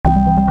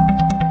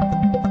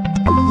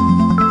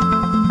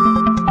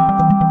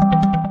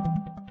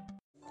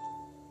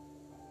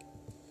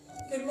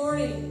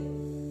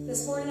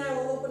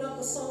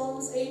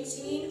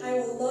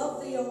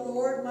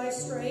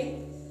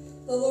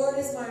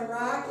my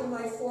rock and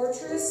my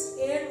fortress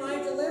and my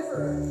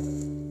deliverer,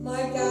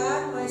 my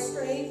God, my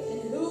strength,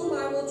 in whom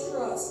I will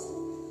trust,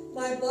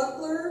 my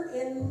buckler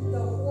and the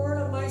horn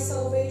of my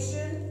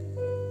salvation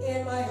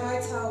and my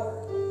high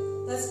tower.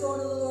 Let's go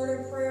to the Lord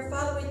in prayer.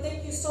 Father, we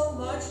thank you so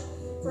much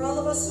for all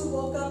of us who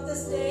woke up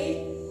this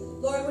day.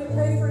 Lord, we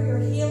pray for your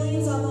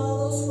healings on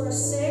all those who are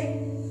sick.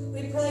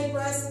 We pray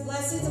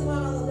blessings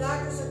upon all the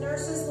doctors and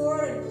nurses,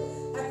 Lord.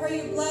 And I pray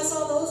you bless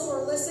all those who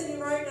are listening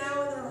right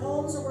now in their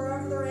homes or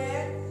wherever they're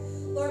at.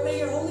 Lord, may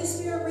your Holy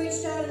Spirit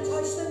reach down and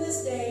touch them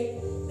this day,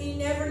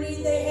 meeting every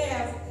need they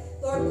have.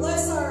 Lord,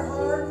 bless our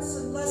hearts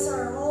and bless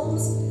our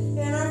homes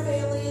and our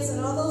families and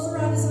all those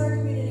around us in our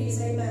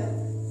communities. Amen.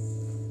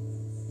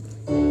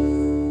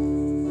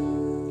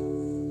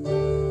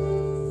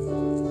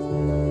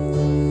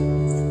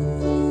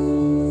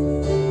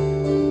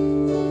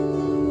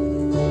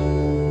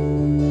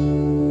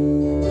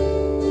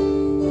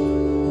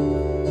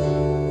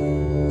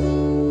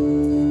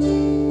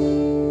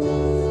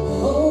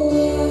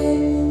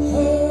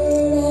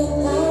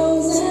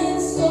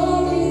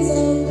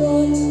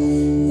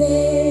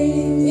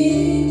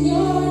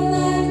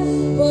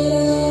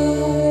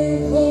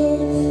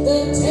 The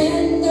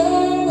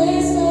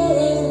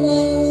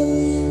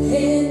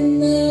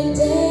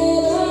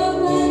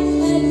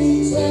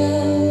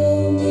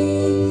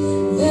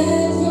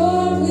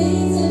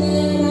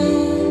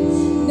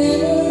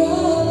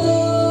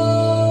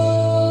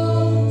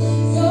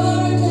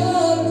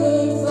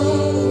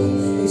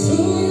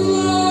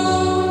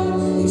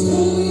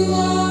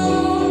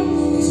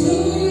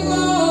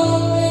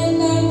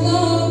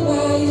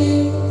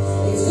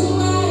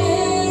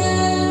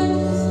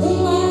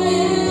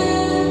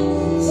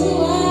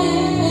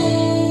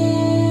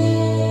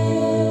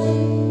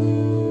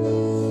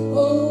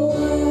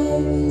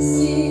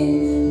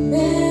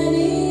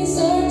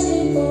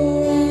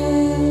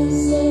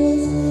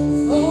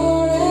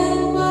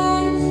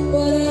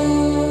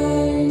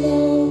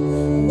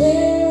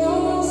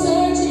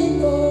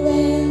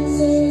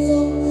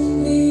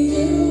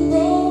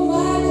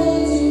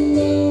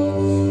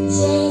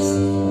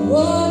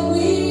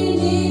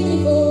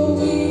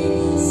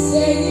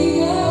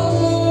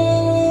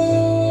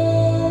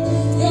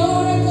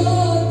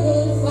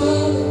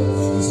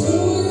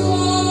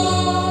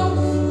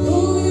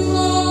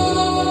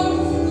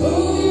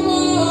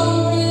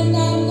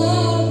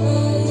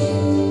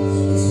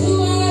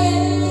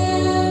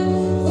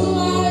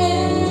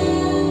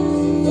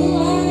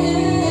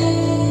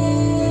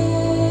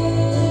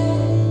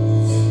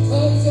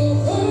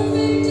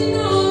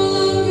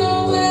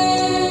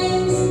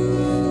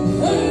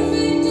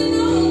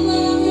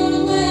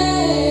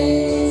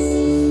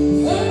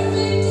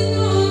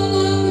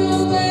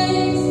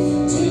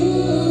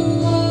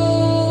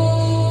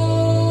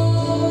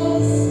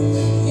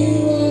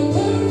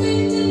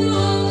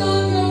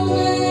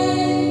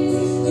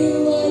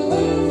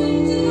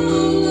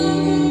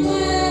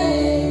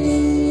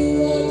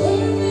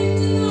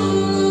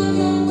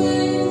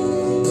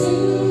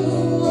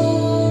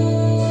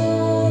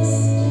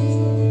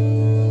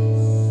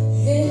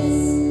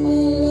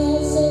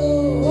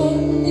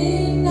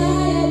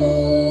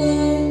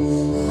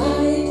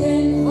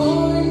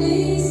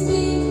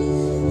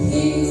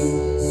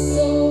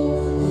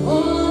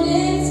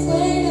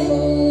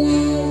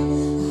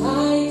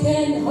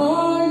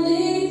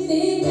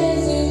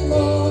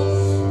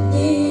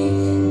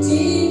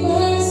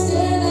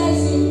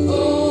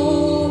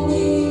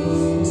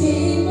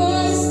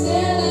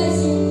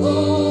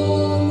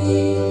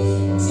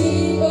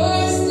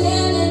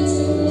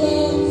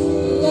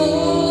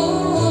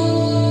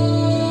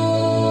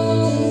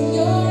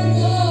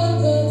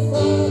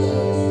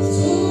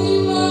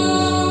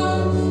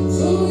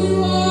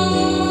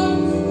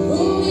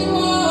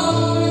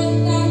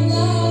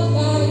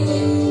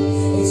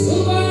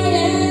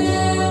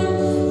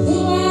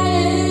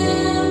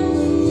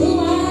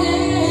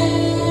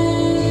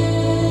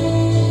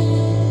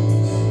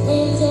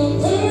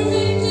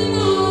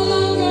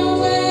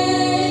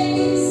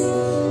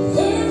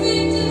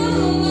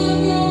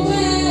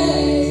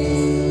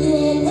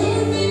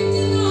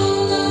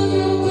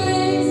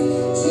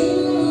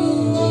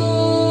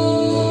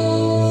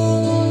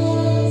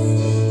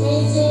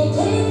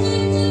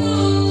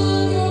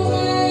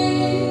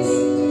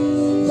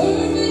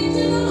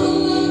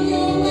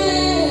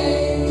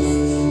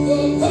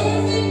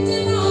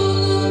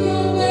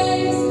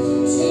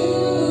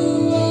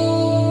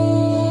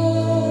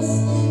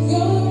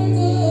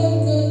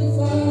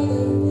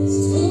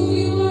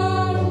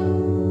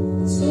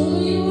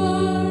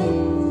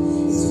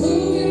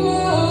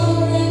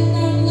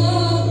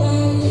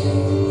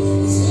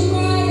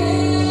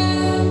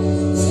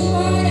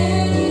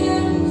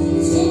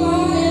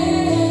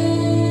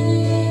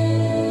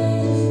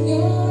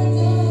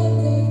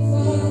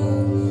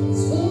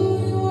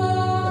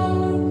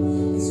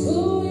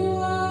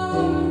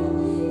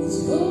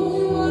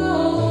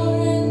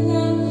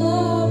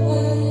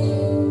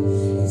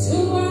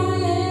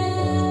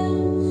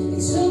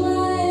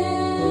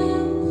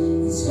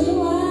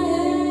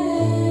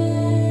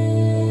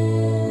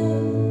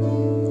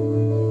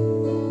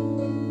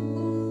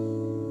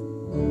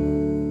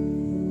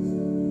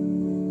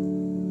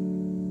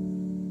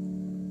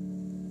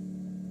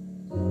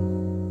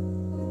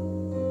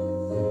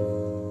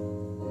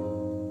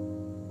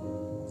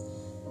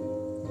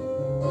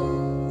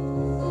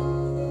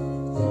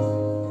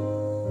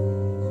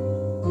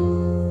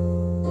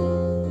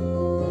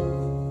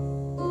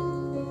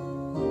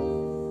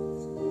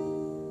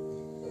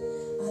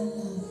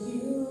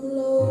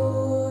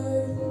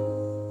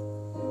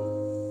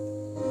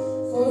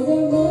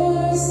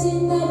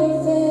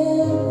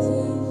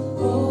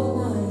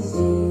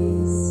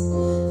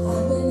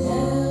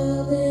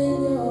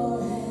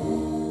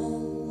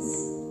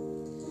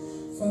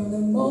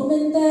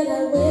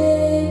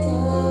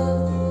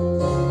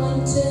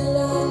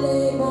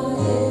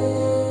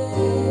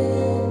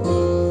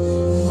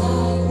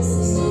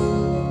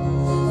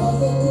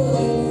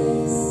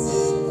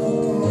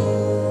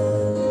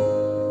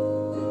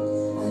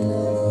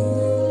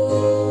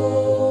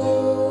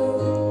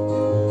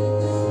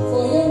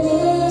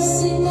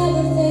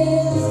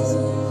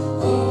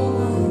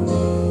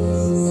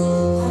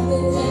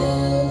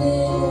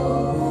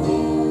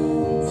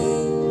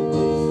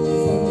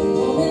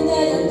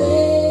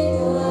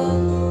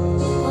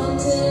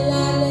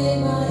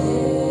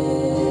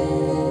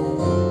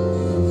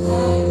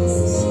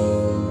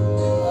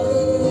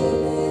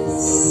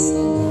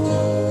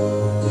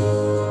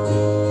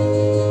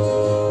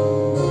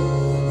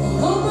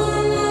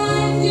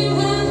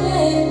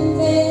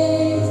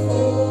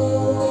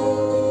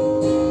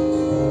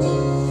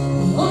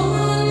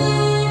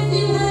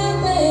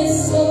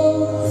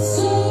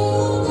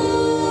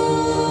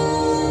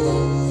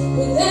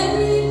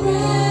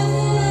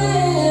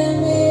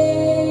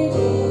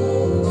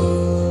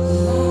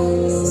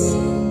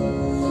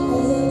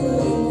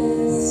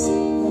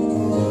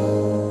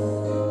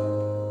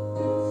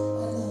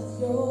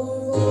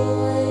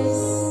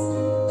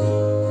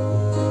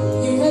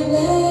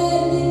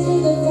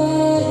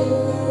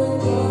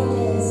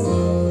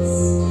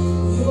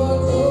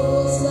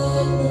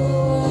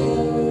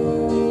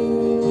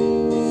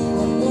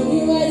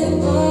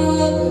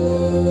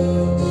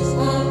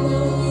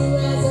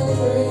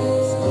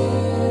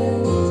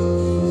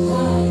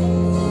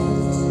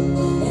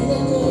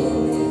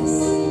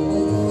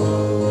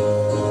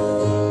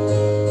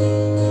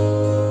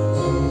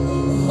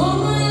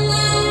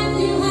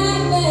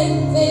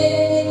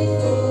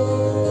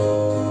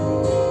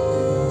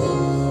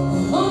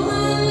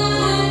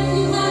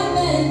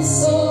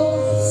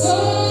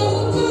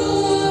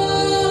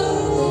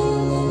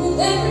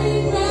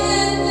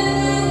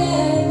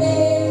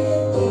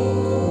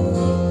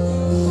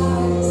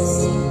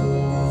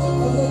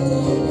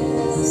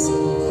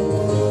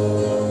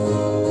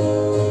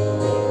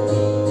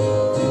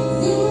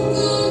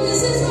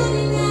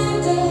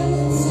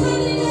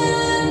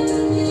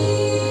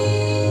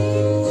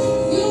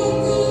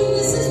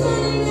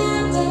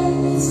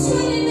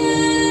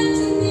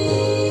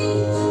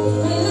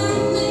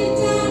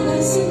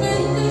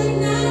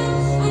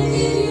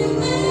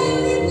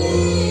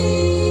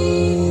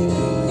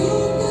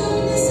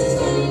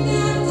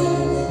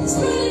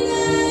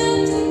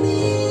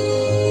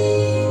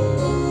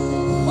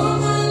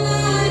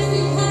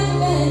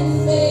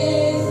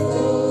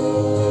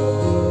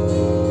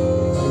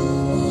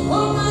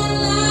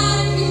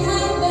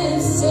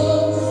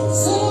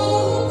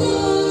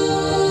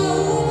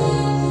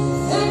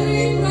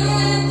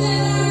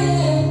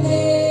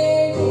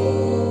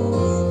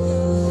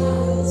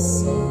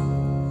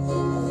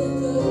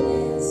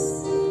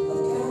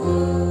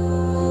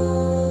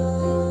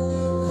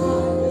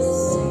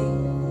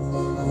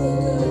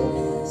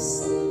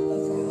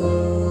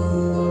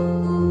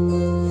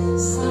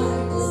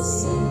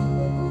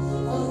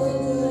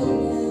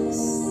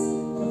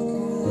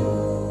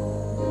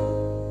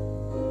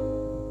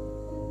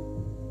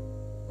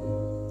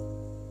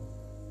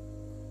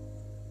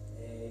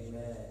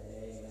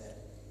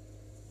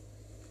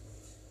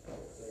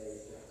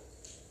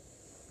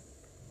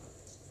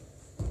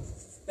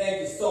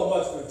Thank you so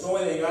much for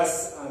joining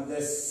us on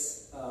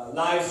this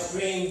live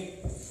stream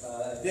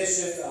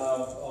edition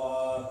of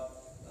our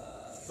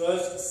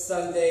first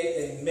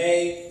Sunday in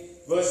May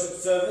worship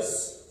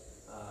service.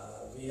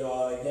 We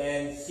are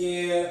again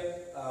here,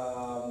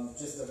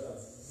 just a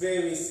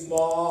very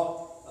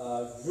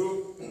small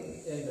group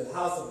in the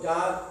house of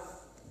God,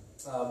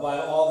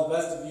 while all the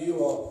rest of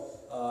you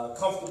are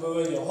comfortable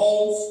in your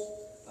homes.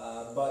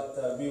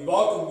 But we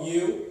welcome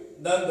you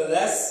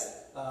nonetheless,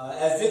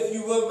 as if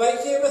you were right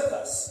here with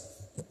us.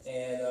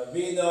 And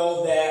we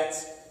know that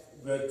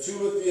where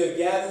two or three are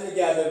gathered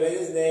together in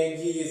His name,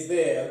 He is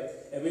there.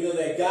 And we know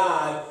that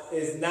God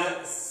is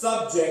not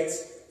subject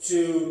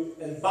to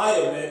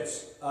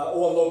environment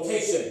or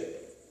location.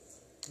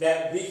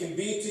 That we can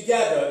be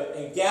together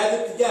and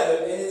gather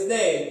together in His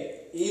name,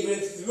 even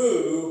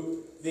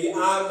through the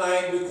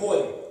online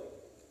recording.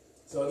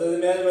 So it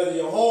doesn't matter whether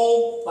you're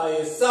home by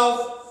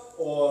yourself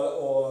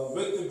or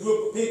with a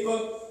group of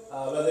people.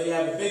 Whether you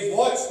have a big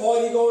watch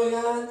party going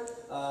on,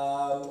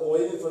 or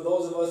even for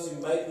those of us who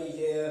might be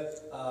here,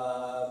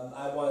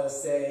 I want to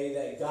say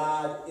that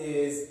God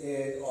is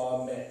in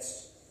our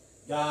midst.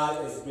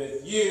 God is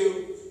with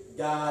you.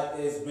 God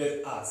is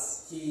with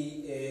us.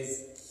 He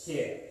is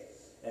here.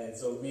 And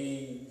so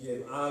we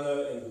give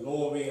honor and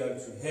glory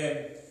unto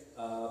Him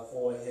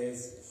for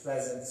His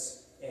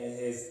presence and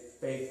His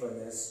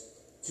faithfulness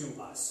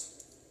to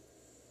us.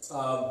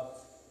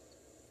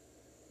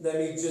 Let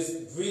me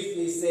just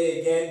briefly say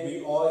again,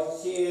 we are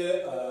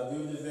here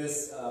due to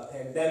this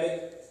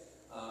pandemic.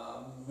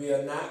 We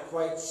are not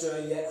quite sure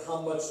yet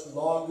how much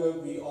longer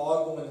we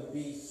are going to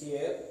be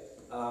here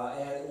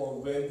and or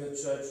when the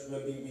church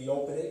will be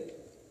reopening.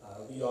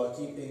 We are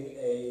keeping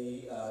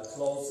a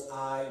close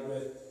eye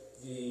with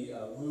the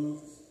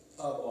rules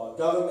of our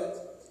government,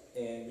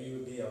 and we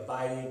will be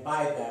abiding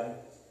by them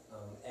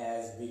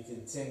as we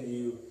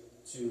continue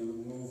to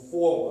move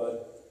forward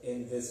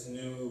in this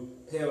new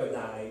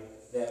paradigm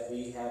that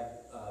we have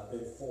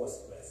been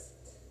forced with.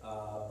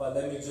 But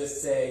let me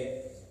just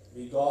say,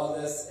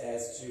 regardless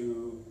as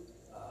to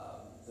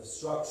the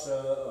structure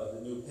or the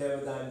new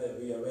paradigm that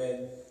we are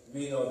in,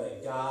 we know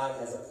that God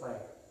has a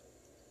plan.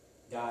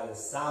 God is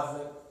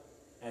sovereign,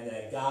 and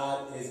that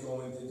God is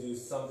going to do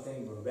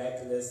something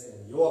miraculous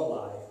in your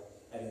life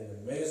and in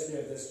the ministry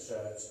of this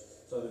church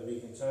so that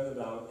we can turn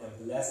around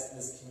and bless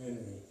this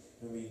community.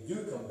 When we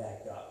do come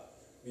back up,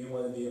 we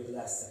want to be a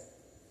blessing.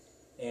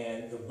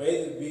 And the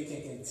way that we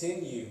can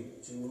continue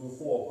to move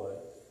forward,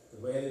 the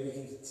way that we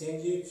can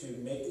continue to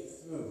make it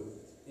through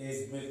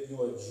is with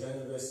your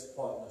generous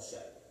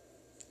partnership.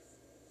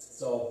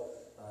 So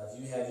if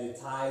you have your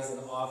tithes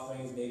and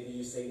offerings, maybe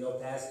you say, no,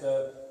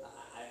 Pastor,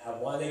 I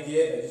want to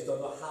give, I just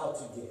don't know how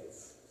to give.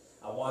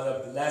 I want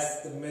to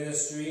bless the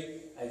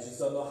ministry, I just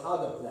don't know how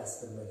to bless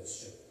the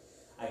ministry.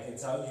 I can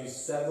tell you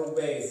several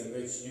ways in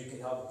which you can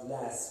help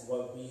bless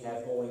what we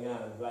have going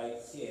on right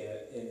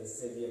here in the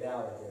city of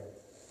Allegan,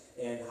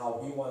 and how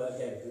we want to,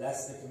 again,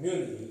 bless the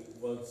community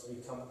once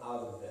we come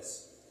out of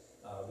this.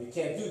 We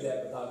can't do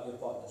that without your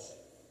partnership.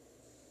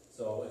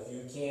 So if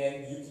you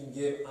can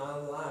give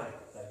online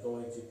by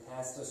going to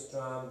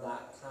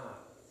pastorstrom.com.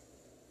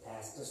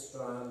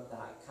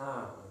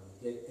 pastorstrom.com. When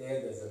you get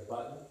there, there's a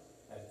button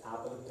at the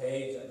top of the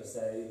page that will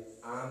say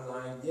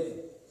online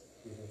giving.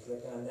 You can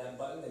click on that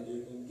button and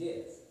you can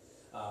give.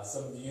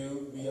 Some of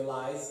you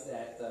realize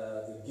that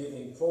the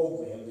giving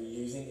program we're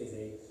using is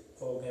a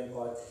program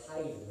called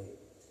Tithely.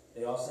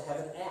 They also have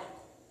an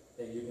app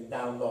that you can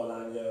download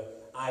on your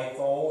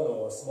iPhone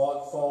or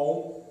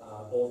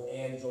smartphone, both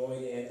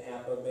Android and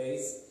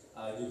Apple-based.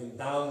 You can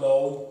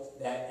download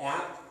that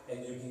app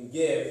and you can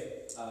give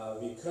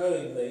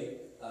recurringly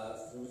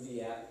through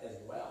the app as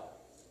well.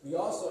 We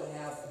also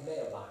have a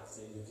mailbox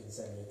that you can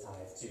send your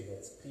tithe to.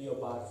 That's P.O.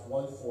 Box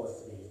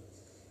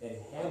 143 in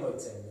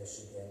Hamilton,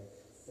 Michigan,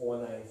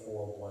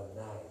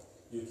 49419.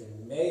 You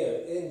can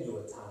mail in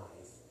your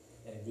tithe,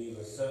 and we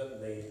will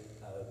certainly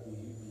be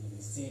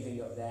receiving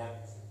of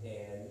that,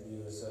 and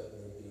we will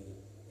certainly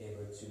be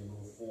able to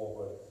move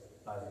forward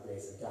by the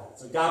grace of God.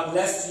 So God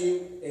bless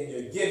you in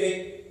your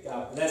giving.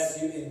 God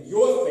bless you in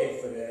your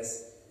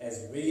faithfulness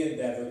as we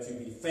endeavor to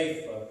be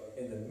faithful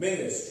in the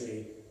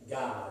ministry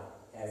God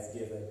has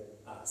given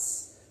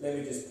us. Let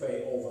me just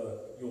pray over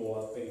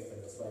your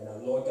faithfulness right now.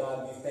 Lord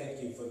God, we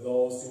thank you for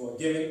those who are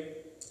giving.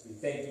 We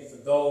thank you for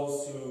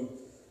those who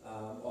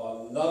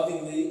are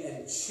lovingly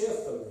and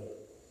cheerfully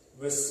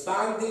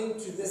responding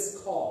to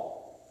this call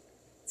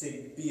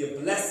to be a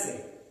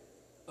blessing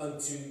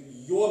unto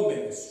your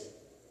ministry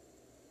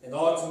and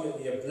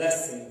ultimately a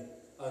blessing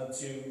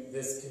unto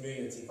this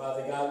community.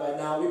 Father God, right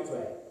now we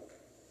pray,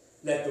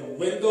 let the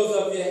windows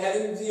of your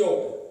heavens be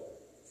open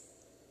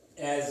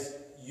as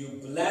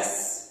you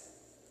bless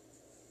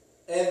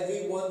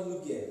everyone who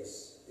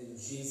gives. In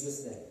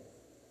Jesus' name,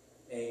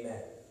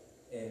 amen.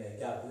 Amen.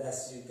 God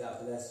bless you.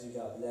 God bless you.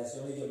 God bless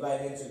you. Let me get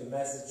right into the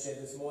message here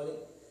this morning.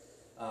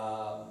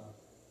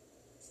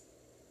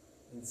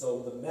 And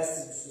so the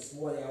message this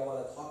morning I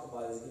want to talk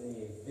about is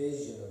getting a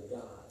vision of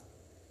God.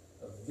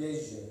 A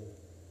vision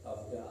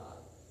of God.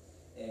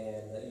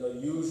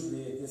 And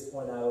usually at this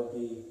point I would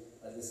be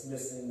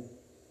dismissing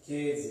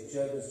kids at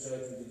children's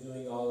church would be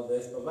doing all of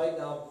this. But right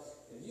now,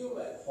 if you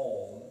were at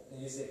home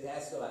and you say,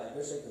 Pastor, I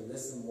wish I could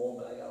listen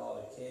more, but I got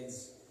all the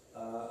kids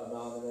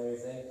around and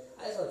everything,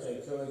 I just want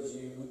to encourage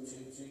you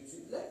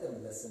to let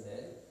them listen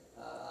in.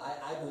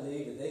 I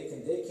believe that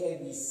they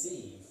can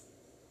receive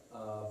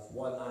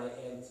what I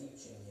am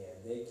teaching here.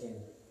 They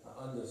can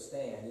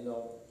understand.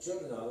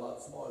 Children are a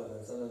lot smarter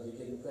than sometimes you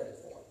give them credit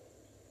for.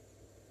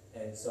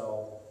 And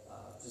so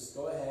just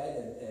go ahead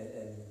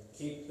and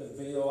keep the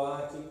video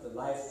on, keep the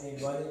live stream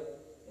running,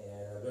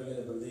 and we're going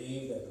to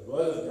believe that the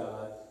Word of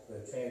God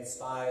will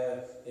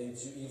transpire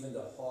into even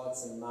the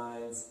hearts and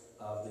minds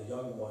of the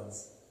young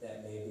ones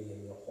that may be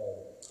in your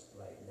home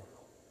right now.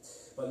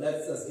 But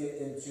let's get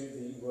into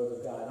the Word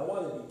of God. I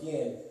want to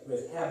begin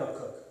with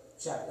Habakkuk,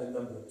 chapter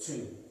number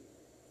 2.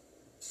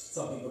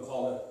 Some people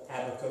call it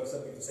Habakkuk,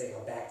 some people say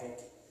Habakkuk.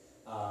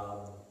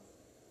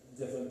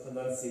 Different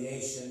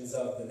pronunciations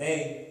of the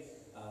name.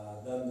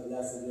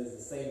 Nonetheless, it is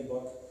the same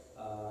book.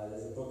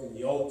 There's a book in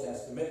the Old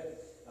Testament.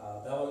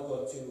 Now I want to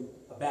go to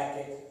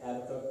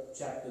Habakkuk,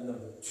 chapter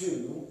number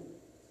 2.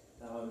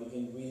 Now I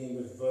begin reading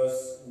with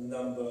verse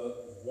number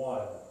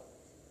 1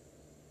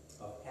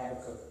 of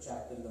Habakkuk,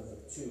 chapter number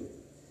 2.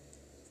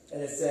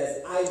 And it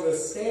says, I will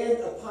stand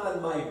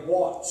upon my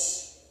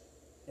watch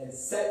and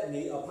set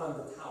me upon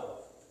the tower,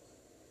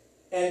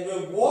 and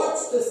will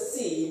watch to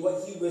see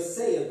what he will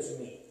say unto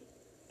me,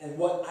 and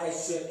what I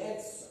should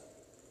answer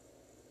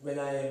when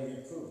I am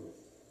reproved.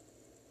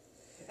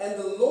 And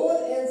the Lord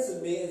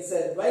answered me and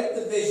said, write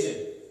the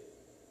vision,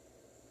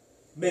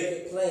 make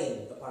it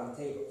plain upon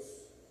tables,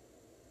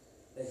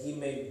 that he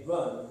may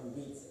run who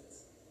reads it.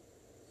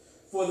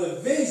 For the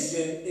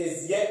vision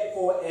is yet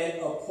for an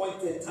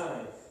appointed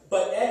time,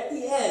 but at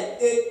the end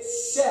it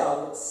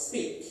shall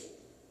speak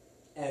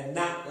and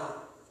not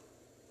lie.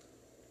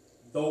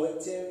 Though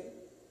it tarry,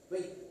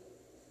 wait,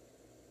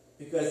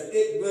 because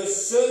it will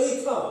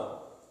surely come,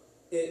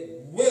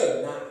 it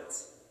will not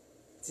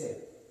tarry.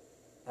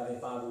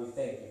 Heavenly Father, we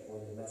thank you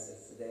for your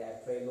message today.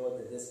 I pray, Lord,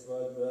 that this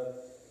word will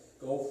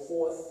go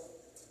forth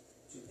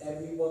to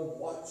everyone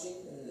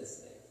watching and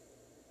listening.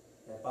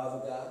 And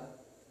Father God,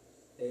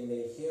 they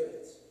may hear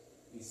it,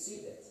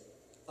 receive it,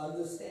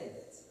 understand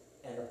it,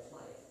 and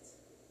apply it.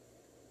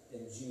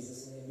 In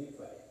Jesus' name we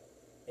pray.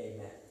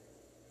 Amen.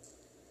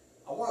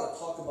 I want to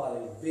talk about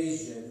a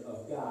vision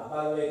of God.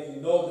 By the way, if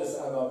you know this,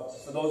 I don't know,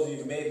 for those of you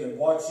who may have been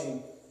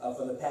watching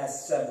for the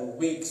past several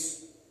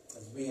weeks,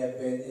 as we have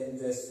been in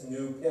this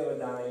new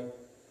paradigm,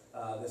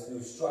 this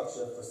new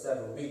structure for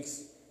several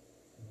weeks,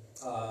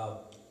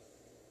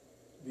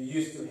 we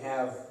used to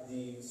have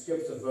the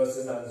scripture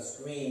verses on the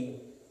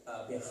screen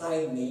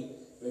behind me,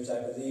 which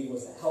I believe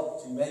was a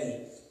help to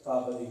many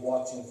probably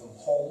watching from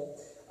home.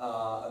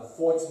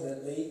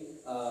 Unfortunately,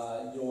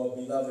 your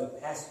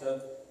beloved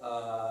pastor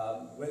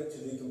went to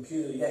the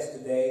computer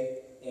yesterday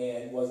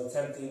and was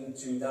attempting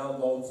to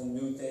download some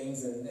new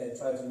things and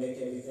try to make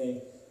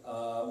everything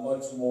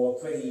much more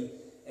pretty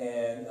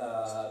and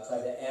try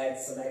to add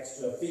some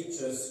extra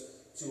features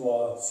to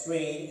our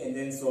screen, and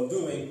in so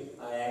doing,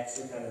 I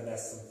actually kind of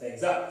messed some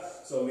things up.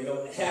 So we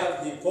don't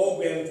have the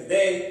program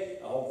today.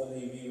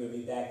 Hopefully we will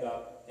be back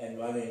up and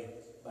running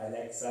by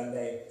next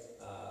Sunday.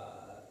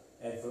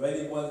 And for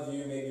any one of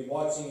you maybe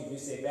watching, if you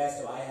say,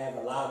 Pastor, I have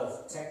a lot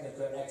of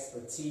technical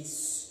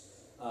expertise,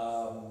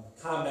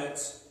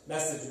 comment,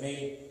 message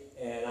me,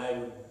 and I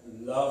would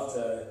love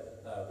to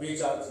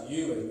reach out to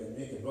you and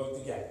we can work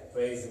together.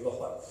 Praise the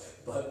Lord.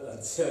 But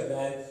until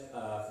then,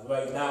 for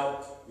right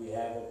now, we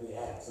have what we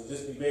have. So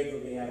just be grateful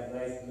we have a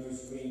nice blue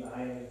screen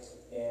behind me,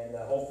 and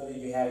hopefully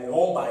you have your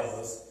own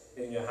Bibles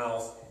in your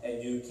house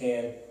and you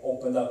can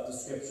open up the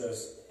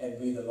scriptures and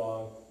read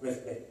along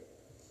with me.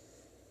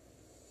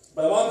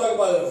 But I want to talk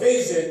about a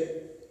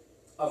vision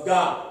of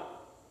God.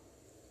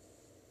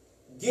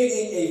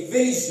 Getting a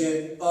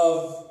vision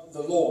of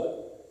the Lord.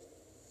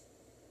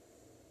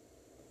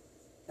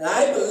 And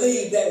I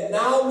believe that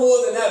now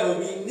more than ever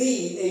we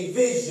need a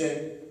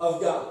vision of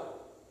God.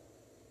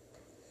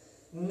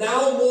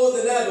 Now more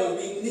than ever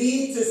we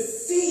need to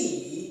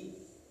see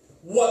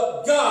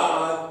what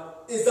God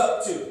is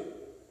up to.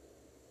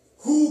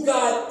 Who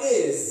God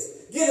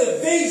is. Get a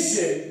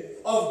vision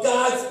of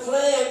God's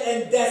plan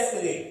and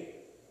destiny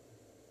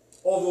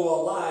over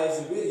our lives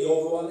and really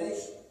over our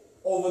nation,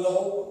 over the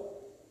whole world.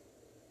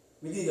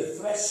 We need a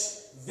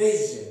fresh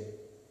vision,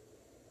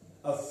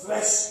 a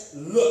fresh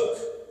look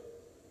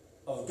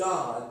of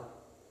God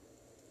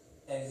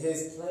and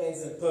His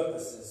plans and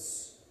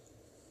purposes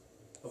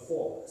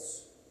before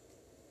us.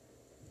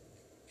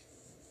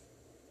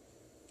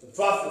 The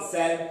prophet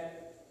said,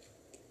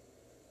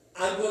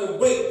 I'm going to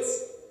wait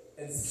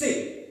and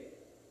see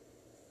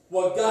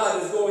what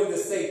God is going to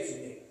say to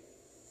me.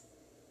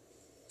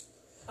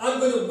 I'm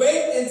going to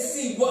wait and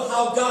see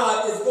how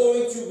God is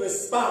going to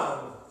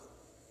respond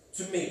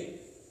to me.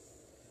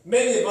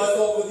 Many of us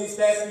over these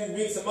past few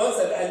weeks and months,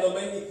 I know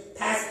many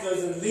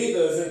pastors and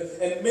leaders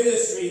and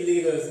ministry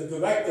leaders and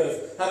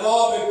directors have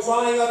all been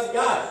crying out to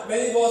God.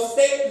 Many of our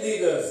state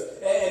leaders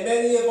and And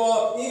many of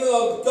our, even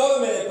our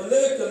government and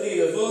political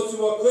leaders, those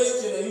who are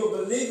Christian and who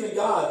believe in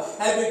God,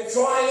 have been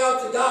crying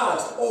out to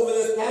God over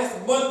this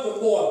past month or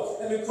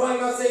more. Have been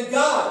crying out saying,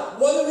 God,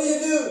 what are we to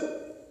do?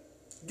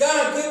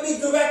 God, give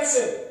me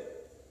direction.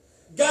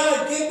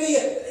 God, give me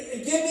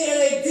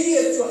an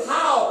idea as to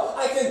how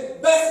I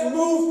can best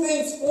move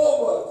things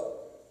forward.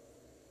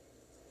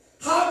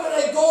 How can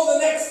I go the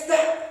next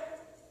step?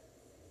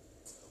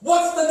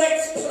 What's the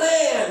next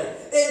plan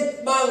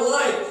in my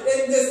life,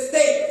 in this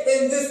state,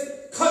 in this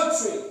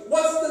country?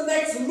 What's the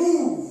next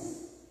move?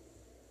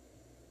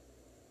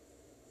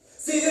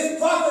 See, this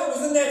prophet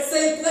was in that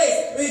same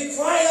place where he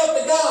cried out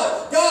to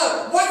God,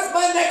 God, what's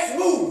my next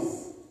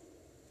move?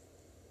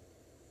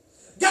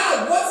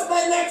 God, what's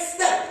my next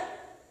step?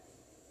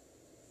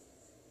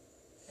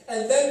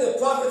 And then the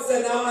prophet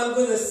said, now I'm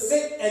going to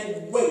sit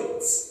and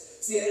wait.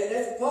 See, and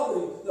that's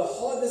probably the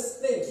hardest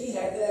thing he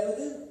had to ever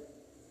do.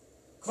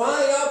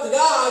 Crying out to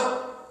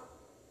God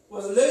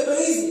was a little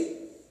bit easier.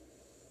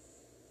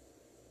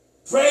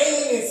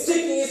 Praying and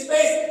seeking his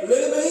face, a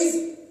little bit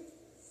easier.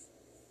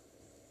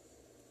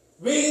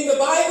 Reading the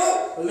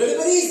Bible, a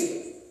little bit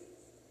easier.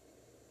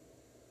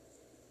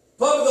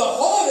 But the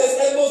hardest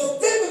and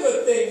most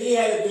difficult thing he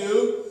had to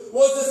do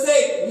was to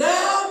say,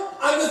 now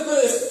I'm just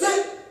going to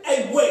sit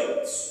and wait.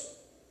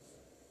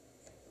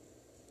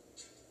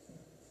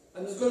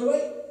 I'm just going to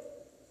wait.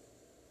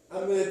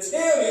 I'm going to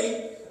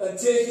tarry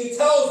until he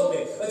tells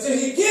me, until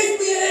he gives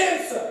me an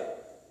answer,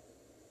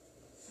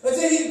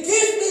 until he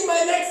gives me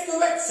my next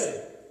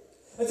direction,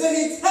 until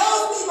he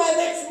tells me my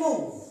next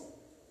move.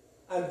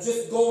 I'm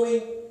just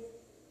going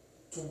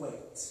to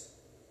wait.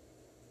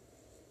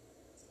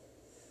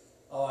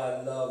 Oh,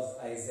 I love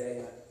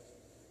Isaiah.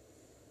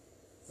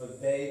 For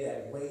they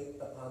that wait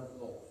upon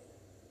the Lord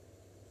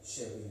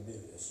shall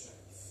renew their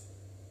strength.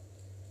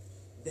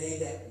 They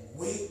that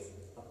wait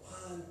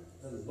upon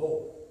the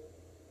Lord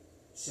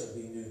shall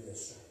renew their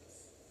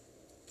strength.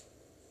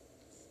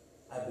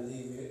 I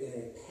believe we are in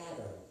a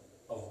pattern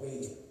of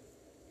waiting.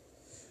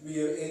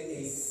 We are in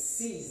a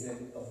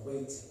season of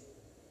waiting.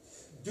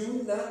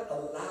 Do not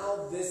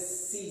allow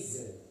this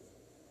season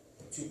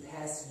to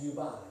pass you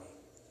by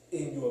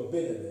in your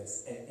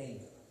bitterness and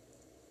anger.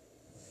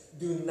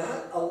 Do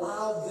not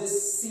allow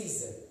this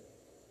season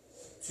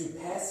to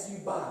pass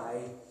you by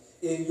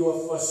in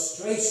your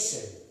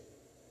frustration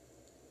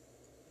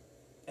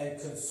and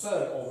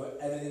concern over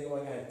everything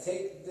going on.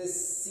 Take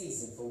this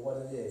season for what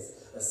it is,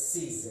 a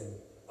season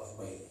of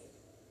waiting,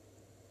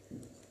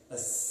 a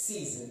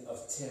season of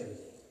tarrying,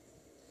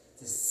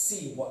 to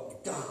see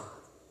what God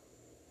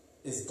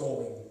is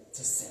going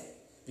to say,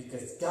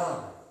 because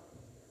God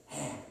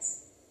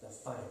has the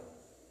final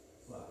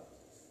word.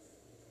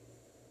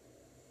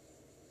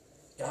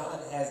 God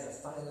has the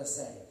final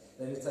say.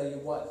 Let me tell you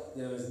what,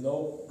 there is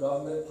no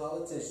government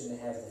politician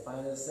that has the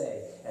final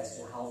say as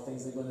to how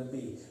things are going to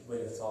be when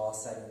it's all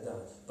said and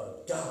done.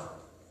 But God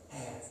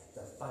has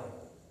the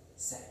final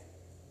say.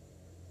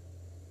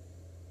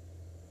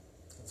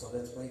 And so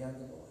let's wait on the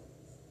Lord.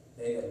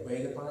 They that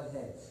wait upon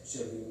him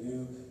shall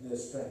renew their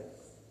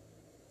strength.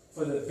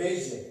 For the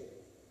vision,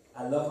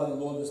 I love how the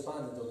Lord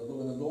responded.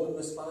 When the Lord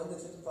responded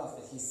to the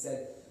prophet, he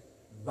said,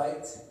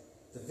 write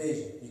the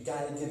vision. You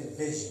got to get a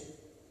vision.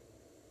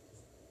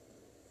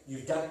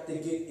 You've got to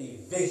get a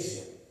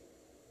vision.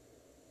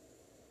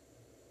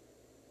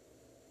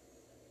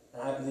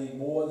 And I believe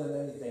more than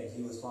anything,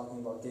 he was talking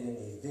about getting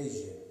a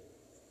vision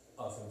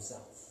of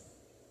himself.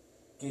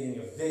 Getting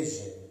a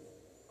vision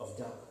of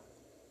God.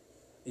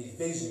 A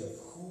vision of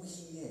who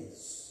he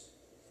is.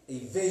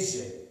 A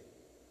vision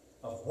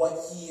of what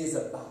he is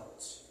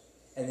about.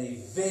 And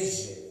a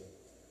vision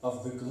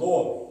of the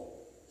glory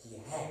he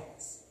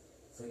has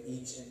for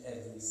each and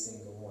every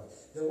single one.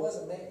 There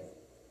was a man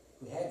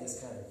who had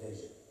this kind of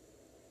vision.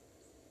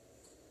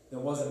 There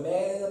was a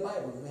man in the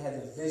Bible who had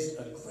a vision,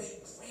 a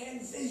great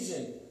grand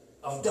vision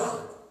of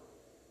God.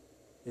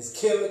 His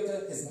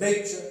character, his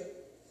nature,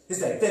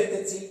 his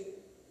identity,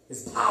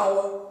 his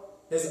power,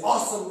 his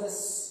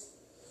awesomeness.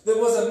 There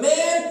was a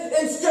man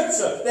in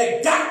Scripture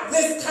that got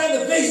this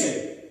kind of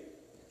vision.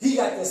 He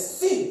got to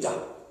see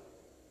God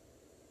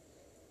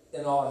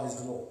in all his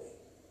glory.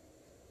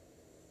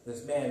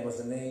 This man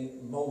was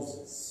named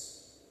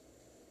Moses.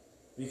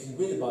 We can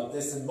read about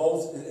this in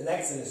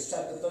Exodus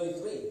chapter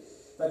 33.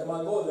 In fact, I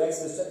want to go to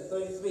Exodus chapter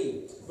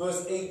 33,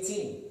 verse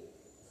 18.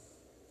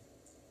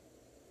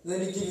 Let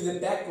me give you the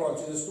background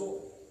to the story.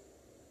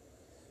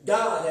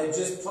 God had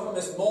just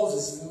promised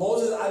Moses,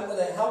 Moses, I'm going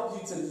to help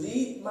you to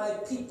lead my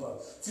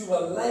people to a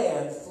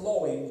land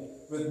flowing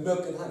with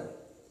milk and honey.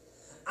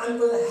 I'm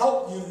going to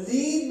help you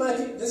lead my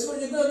people. This is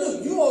what you're going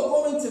to do. You are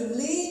going to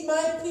lead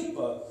my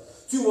people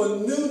to a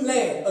new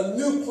land, a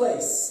new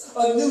place,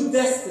 a new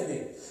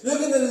destiny. You're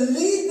going to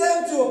lead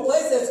them to a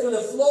place that's going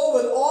to flow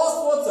with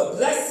all sorts of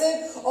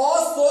blessing,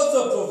 all sorts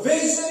of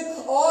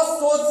provision, all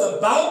sorts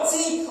of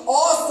bounty,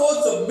 all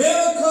sorts of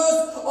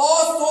miracles,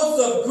 all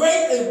sorts of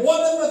great and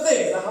wonderful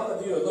things. Now, how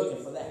many of you are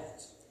looking for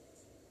that?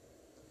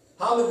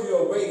 How many of you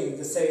are waiting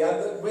to say,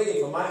 I'm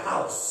waiting for my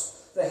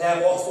house to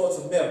have all sorts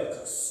of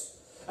miracles?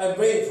 I'm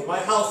waiting for my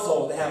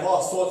household to have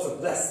all sorts of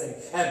blessing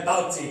and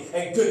bounty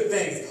and good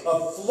things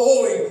of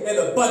flowing in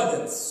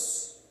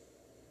abundance.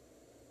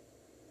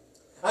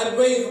 I'm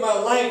waiting for my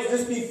life to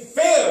just be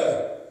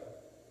filled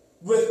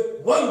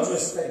with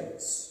wondrous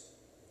things.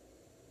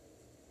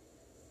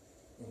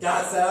 And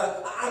God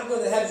said, I'm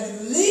going to have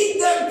you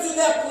lead them to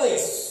that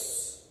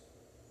place.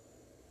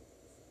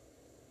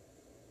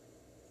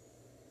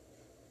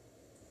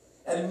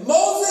 And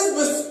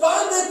Moses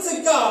responded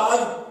to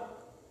God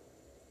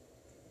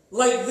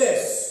like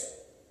this.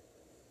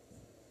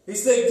 He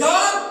said,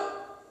 God,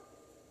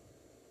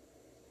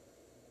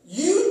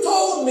 you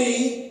told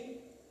me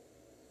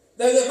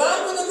that if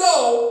I'm going to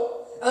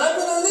go and I'm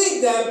going to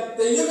lead them,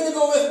 then you're going to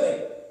go with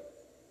me.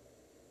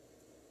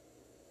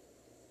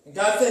 And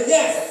God said,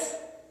 yes,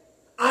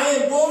 I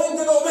am going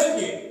to go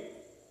with you.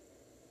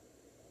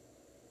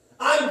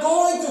 I'm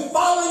going to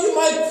follow you.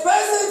 My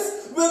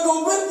presence will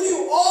go with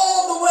you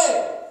all the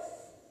way.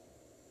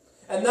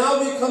 And now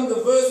we come to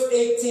verse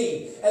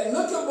 18. And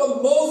look at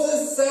what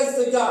Moses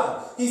says to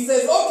God. He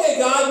says, okay,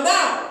 God,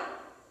 now,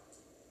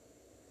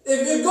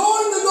 if you're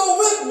going to go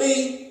with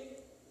me,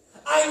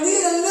 I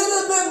need a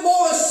little bit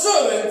more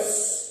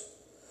assurance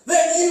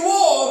that you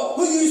are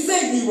who you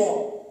say you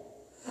are.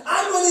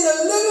 I'm going to need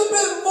a little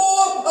bit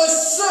more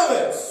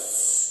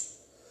assurance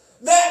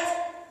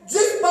that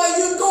just by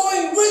you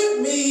going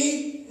with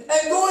me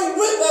and going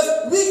with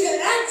us, we can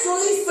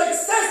actually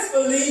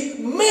successfully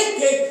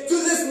make it to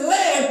this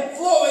land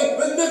flowing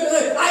with milk and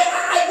honey.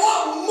 I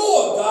want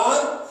more,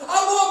 God. I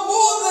want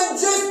more than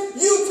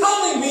just you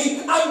telling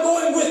me I'm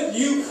going with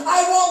you. I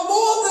want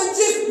more than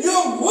just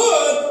your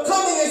word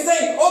coming and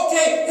saying,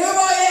 okay, here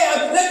I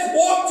am, let's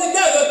walk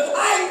together.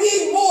 I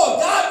need more,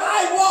 God.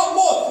 I want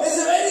more. Is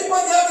there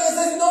anybody out there that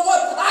says, you know what?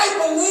 I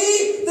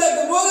believe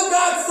that the word of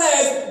God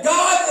says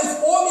God is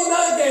for me,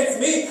 not against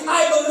me.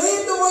 I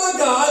believe the word of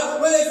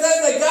God when it says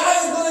that God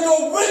is going to go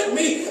with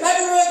me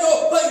everywhere I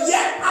go, but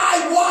yet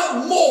I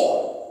want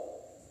more.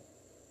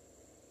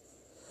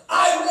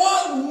 I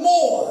want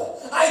more.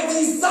 I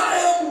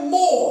desire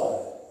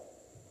more.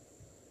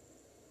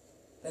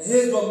 And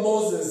here's what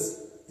Moses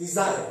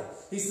desired.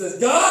 He says,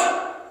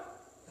 God,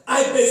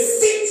 I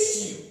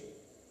beseech you,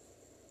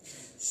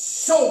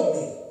 show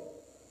me.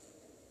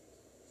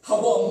 I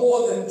want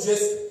more than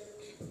just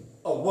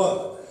a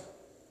word.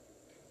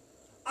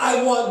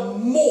 I want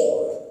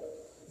more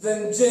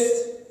than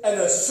just an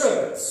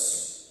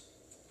assurance.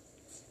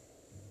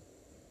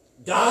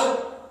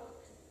 God,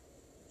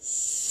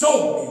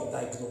 show me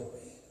thy glory.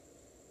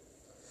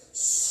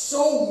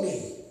 Show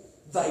me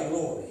thy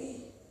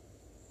glory.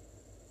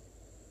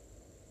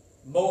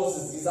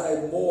 Moses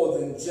desired more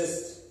than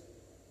just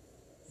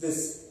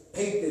this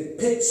painted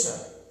picture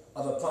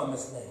of a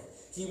promised land.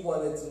 He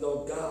wanted to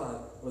know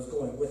God was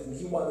going with him.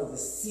 He wanted to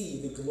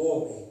see the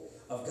glory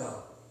of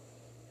God.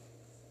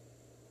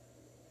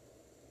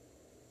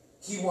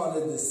 He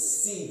wanted to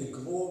see the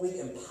glory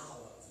and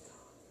power of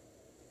God.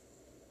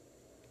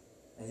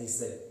 And he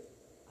said,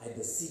 I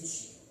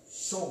beseech you,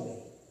 show me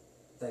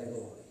thy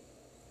glory.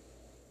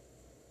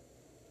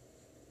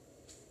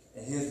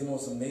 And here's the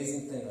most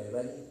amazing thing. Are you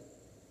ready?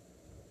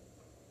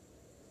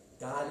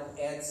 God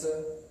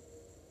answered,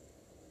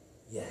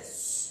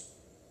 yes.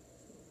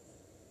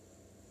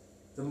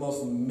 The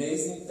most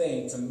amazing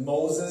thing to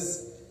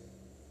Moses,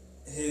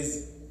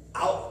 his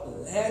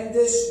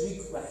outlandish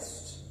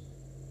request.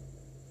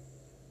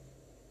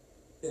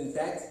 In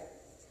fact,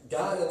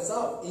 God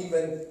himself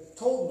even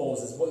told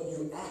Moses, what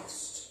you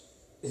asked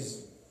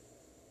is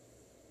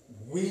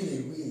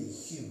really, really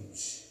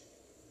huge.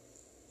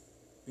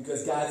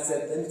 Because God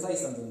said, let me tell you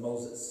something,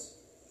 Moses.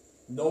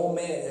 No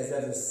man has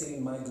ever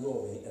seen my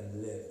glory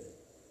and lived.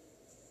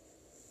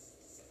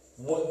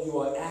 What you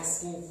are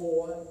asking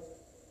for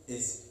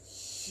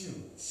is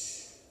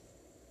huge.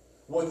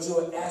 What you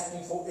are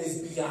asking for is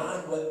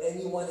beyond what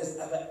anyone has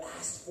ever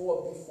asked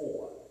for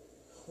before.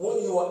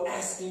 What you are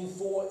asking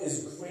for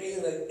is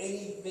greater than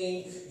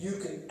anything you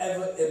can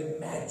ever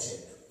imagine.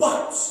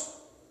 But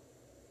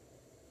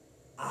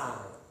I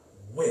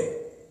will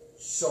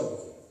show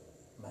you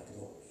my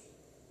glory.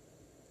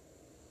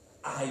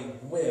 I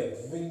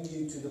will bring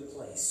you to the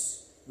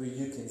place where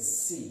you can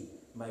see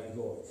my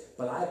glory.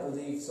 But I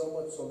believe so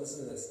much, so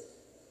listen to this.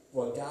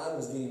 What God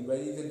was getting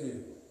ready to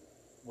do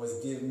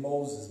was give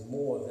Moses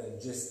more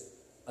than just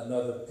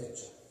another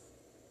picture.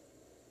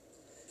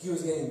 He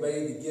was getting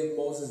ready to give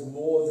Moses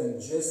more than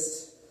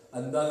just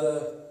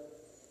another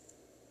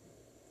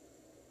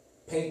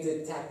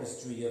painted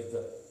tapestry of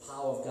the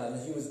power of God.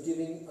 And he was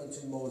giving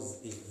unto Moses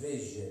a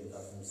vision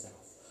of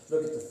himself.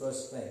 Look at the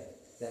first thing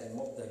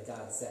that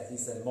God said. He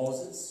said,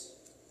 Moses,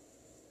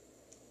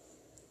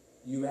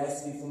 you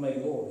asked me for my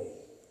glory.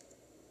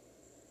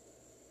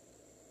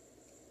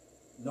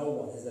 No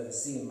one has ever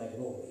seen my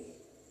glory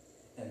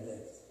and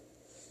lived.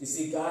 You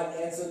see, God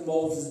answered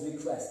Moses'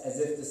 request as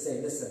if to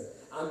say, listen,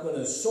 I'm going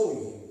to show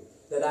you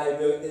that I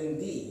will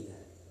indeed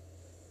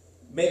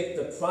make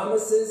the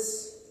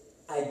promises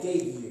I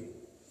gave you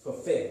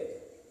fulfilled.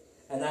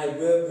 And I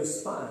will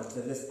respond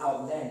to this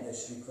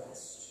outlandish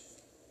request.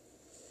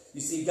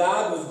 You see,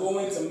 God was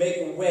going to make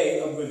a way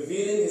of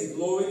revealing his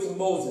glory to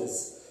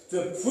Moses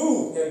to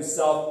prove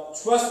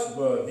himself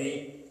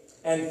trustworthy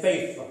and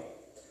faithful.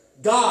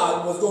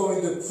 God was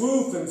going to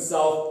prove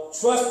himself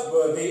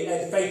trustworthy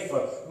and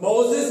faithful.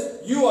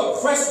 Moses, you are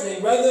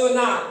questioning whether or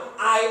not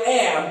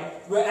I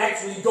will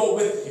actually go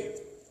with you.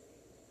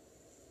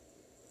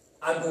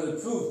 I'm going to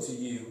prove to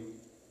you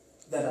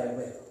that I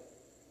will.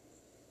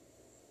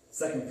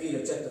 2 Peter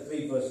chapter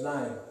 3 verse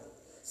 9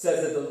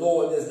 says that the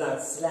Lord is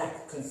not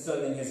slack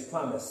concerning his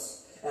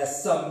promise,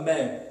 as some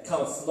men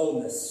count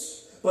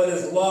slowness, but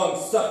is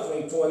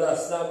long-suffering toward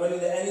us, not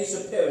willing that any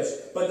should perish,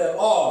 but that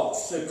all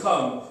should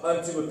come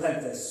unto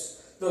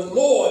repentance. The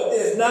Lord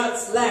is not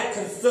slack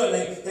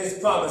concerning his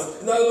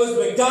promise. In other words,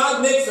 when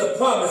God makes a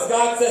promise,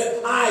 God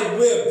says, I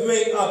will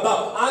bring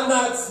about. I'm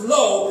not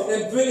slow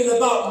in bringing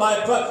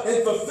about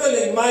in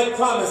fulfilling my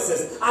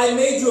promises. I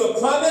made you a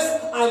promise,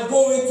 I'm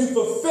going to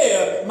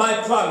fulfill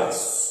my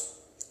promise.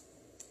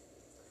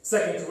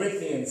 2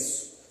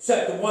 Corinthians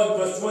chapter 1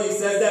 verse 20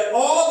 says that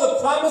all the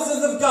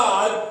promises of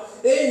God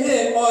in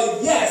him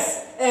are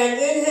yes, and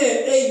in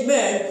him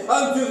amen,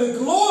 unto the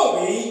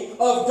glory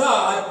of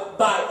God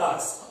by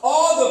us.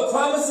 All the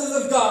promises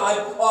of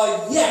God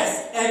are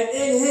yes, and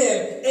in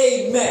him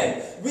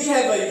amen. We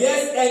have a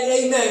yes and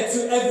amen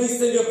to every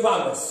single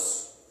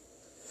promise.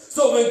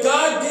 So when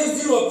God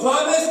gives you a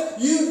promise,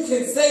 you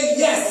can say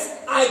yes,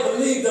 I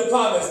believe the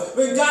promise.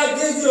 When God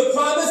gives you a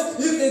promise,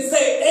 you can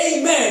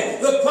say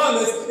amen. The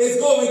promise is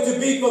going to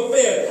be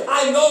fulfilled.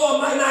 I know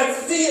I might not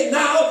see it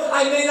now.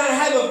 I may not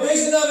have a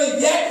vision of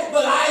it yet,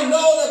 but I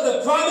know that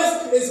the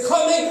promise is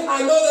coming.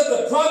 I know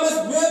that the promise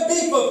will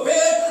be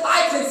fulfilled.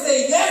 I can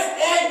say yes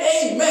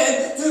and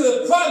amen to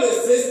the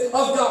promises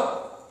of God.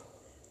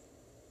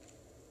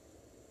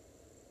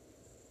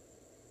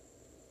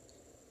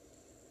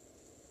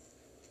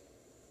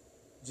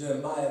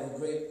 Jeremiah, the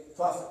great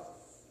prophet,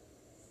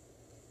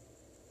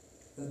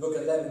 in the book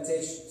of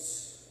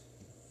Lamentations,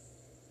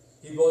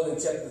 he wrote in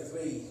chapter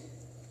 3,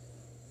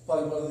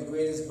 probably one of the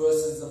greatest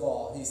verses of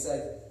all. He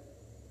said,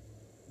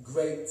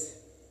 great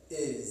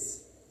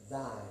is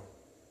thy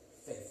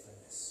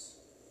faithfulness.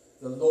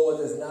 The Lord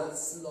is not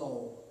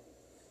slow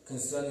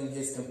concerning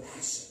his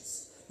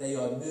compassions. They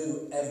are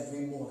new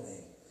every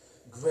morning.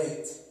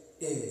 Great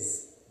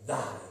is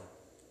thy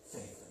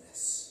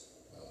faithfulness.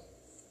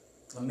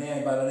 A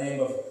man by the name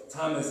of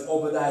Thomas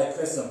Obadiah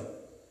Chrism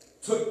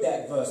took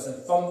that verse,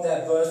 and from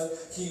that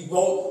verse, he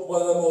wrote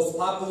one of the most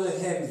popular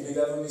hymns we've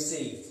ever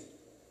received.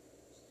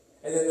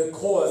 And in the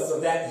chorus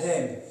of that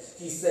hymn,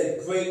 he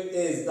said, great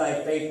is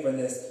thy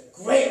faithfulness.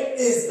 Great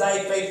is thy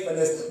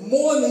faithfulness.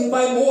 Morning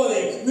by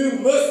morning, new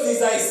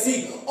mercies I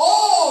see.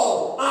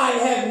 All I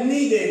have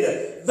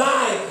needed,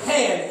 thy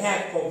hand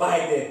hath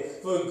provided.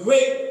 For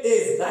great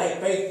is thy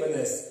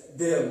faithfulness,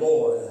 dear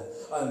Lord,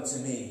 unto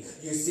me.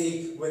 You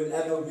see,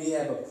 whenever we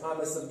have a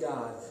promise of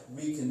God,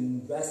 we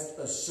can rest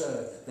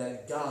assured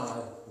that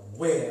God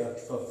will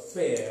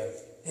fulfill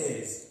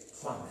his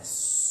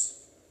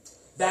promise.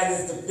 That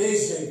is the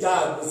vision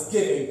God was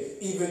giving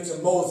even to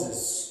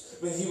Moses.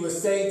 When he was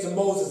saying to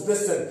Moses,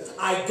 listen,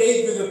 I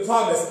gave you the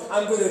promise.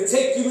 I'm going to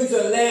take you into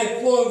a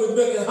land flowing with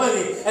milk and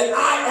honey. And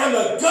I am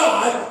a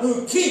God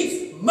who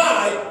keeps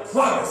my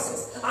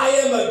promises. I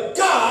am a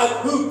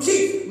God who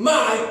keeps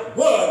my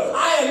word.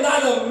 I am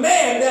not a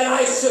man that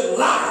I should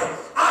lie.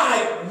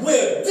 I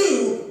will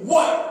do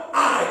what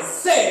I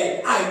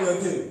say I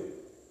will do.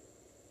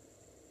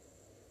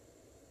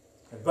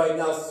 And right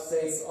now,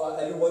 saints,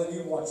 every one of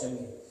you watching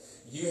me,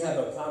 you have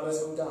a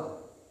promise from God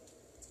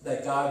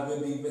that God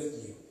will be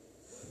with you.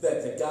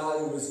 That the God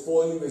who is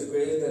for you is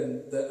greater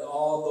than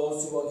all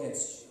those who are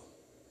against you.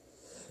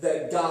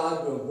 That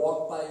God will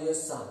walk by your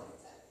side.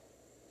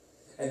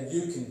 And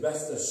you can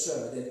rest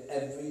assured in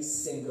every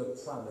single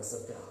promise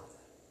of God.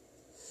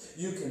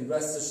 You can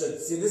rest assured.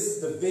 See, this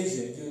is the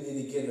vision you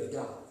need to get of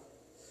God.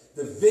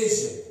 The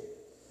vision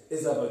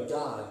is of a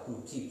God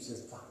who keeps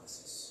his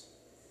promises.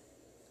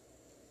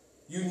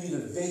 You need a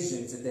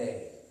vision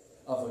today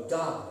of a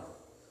God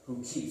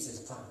who keeps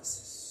his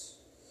promises.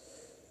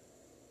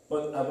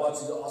 But I want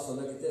you to also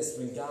look at this.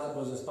 When God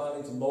was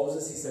responding to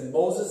Moses, he said,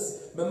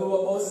 Moses, remember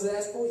what Moses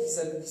asked for? He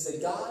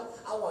said, God,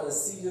 I want to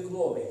see your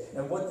glory.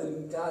 And what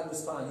did God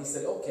respond? He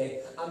said,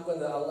 okay, I'm going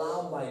to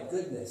allow my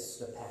goodness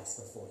to pass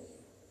before you.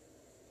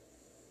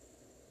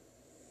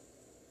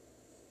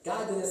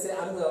 God didn't say,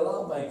 I'm going to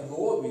allow my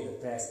glory to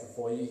pass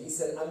before you. He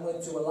said, I'm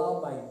going to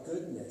allow my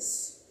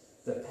goodness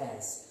to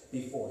pass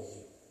before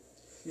you.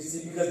 You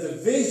see, because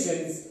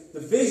the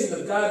vision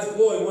of God's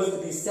glory was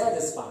to be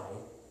satisfied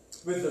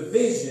with the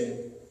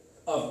vision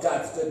of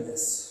God's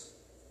goodness.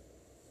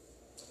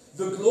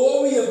 The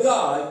glory of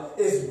God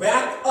is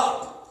wrapped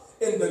up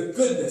in the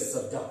goodness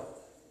of God.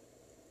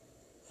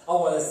 I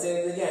want to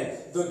say it again.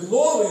 The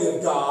glory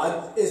of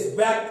God is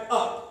wrapped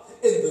up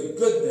in the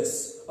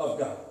goodness of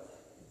God.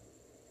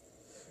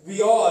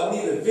 We all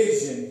need a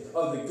vision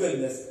of the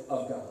goodness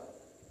of God.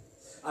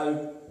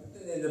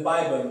 In the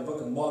Bible, in the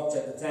book of Mark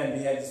chapter 10,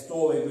 we had the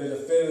story where the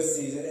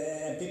Pharisees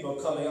and people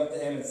coming up to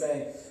him and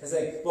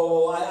saying,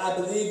 well, I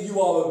believe you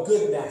are a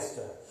good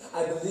master.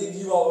 I believe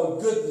you are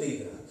a good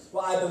leader.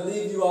 Well, I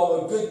believe you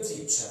are a good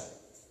teacher.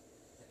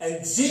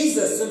 And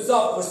Jesus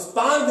himself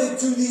responded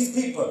to these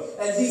people,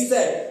 and he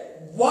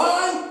said,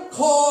 why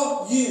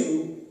call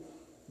you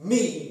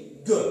me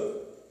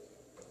good?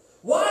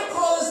 Why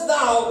callest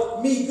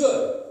thou me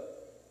good?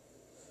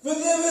 For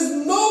there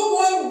is no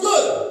one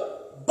good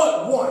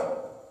but one.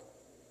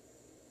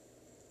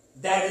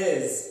 That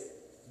is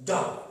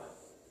God.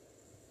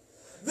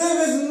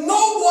 There is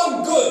no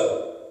one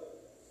good.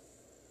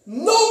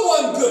 No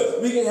one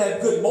good. We can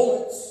have good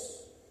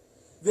moments.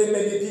 There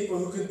may be people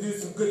who can do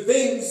some good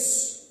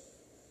things.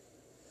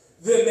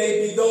 There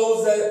may be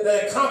those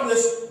that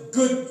accomplish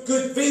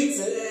good feats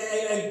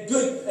and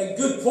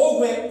good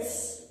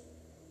programs.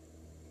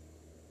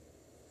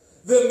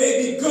 There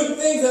may be good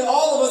things that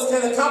all of us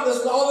can accomplish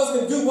and all of us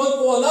can do one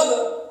for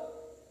another.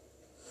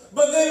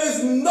 But there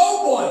is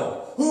no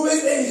one who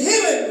is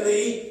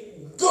inherently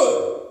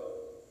good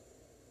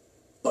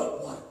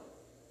but one.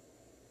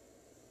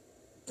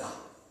 God.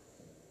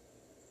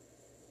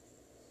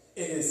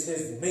 It is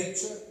his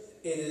nature.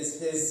 It is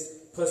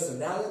his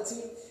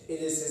personality. It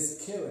is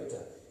his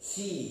character.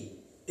 He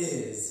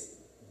is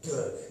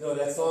good. You know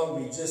that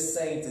song we just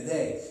sang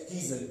today?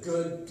 He's a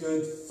good,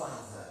 good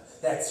Father.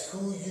 That's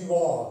who you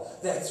are.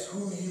 That's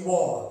who you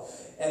are.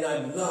 And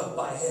I'm loved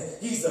by him.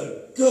 He's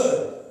a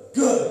good,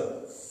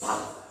 good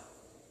Father.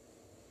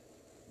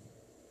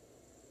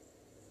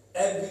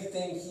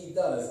 Everything he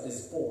does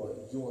is for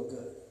your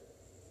good.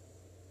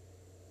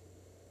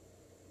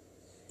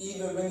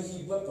 Even when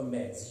he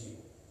reprimands you,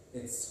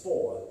 it's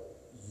for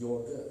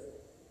your good.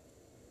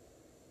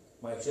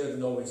 My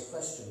children always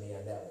question me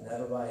on that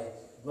whenever I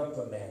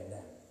reprimand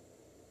them.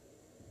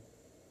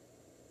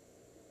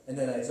 And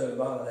then I turn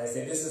around and I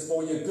say, this is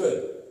for your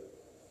good.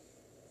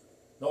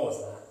 No, it's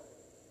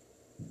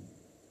not.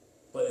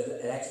 But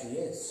it actually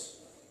is.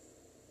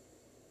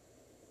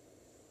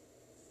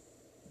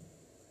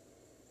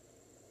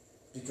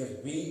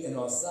 Because we in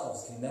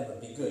ourselves can never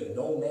be good.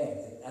 No man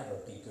can ever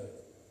be good.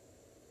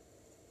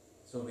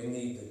 So we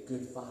need the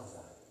good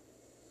Father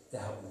to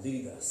help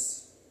lead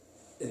us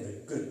in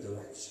the good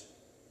direction.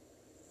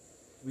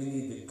 We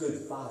need the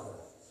good Father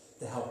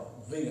to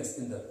help bring us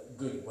in the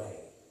good way.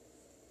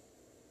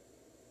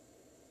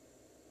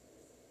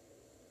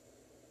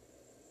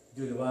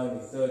 Deuteronomy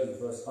 30,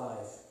 verse 5.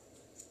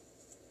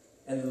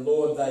 And the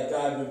Lord thy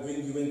God will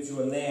bring you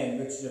into a land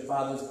which your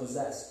fathers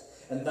possessed,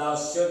 and thou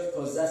shalt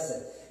possess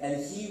it,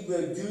 and he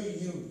will do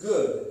you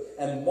good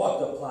and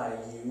multiply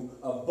you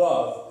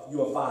above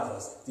your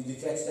fathers. Did you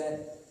catch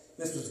that?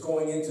 This was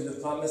going into the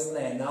promised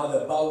land. Now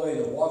they're about ready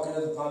to walk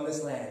into the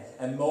promised land.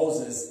 And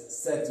Moses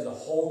said to the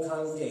whole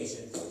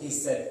congregation, he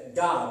said,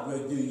 God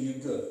will do you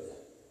good.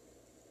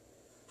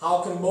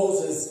 How can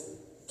Moses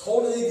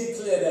totally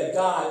declare that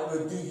God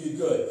will do you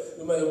good?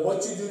 No matter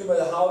what you do, no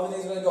matter how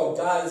everything's going to go,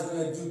 God is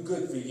going to do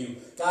good for you.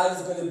 God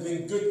is going to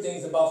bring good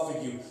things about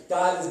for you.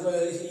 God is going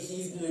to,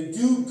 he's going to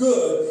do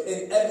good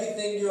in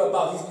everything you're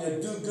about. He's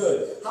going to do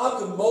good. How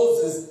can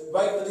Moses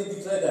rightfully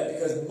declare that?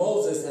 Because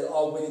Moses had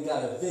already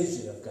got a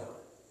vision of God.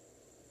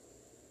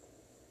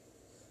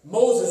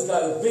 Moses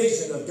got a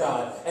vision of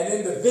God, and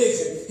in the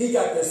vision, he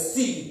got to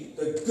see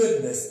the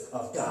goodness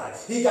of God.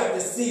 He got to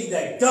see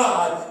that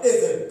God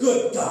is a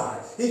good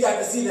God. He got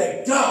to see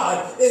that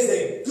God is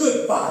a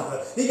good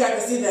Father. He got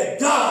to see that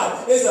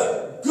God is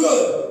a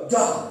good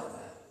God.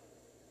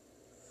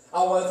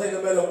 I want to say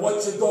no matter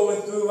what you're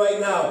going through right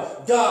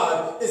now,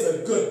 God is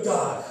a good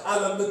God. I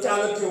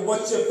don't care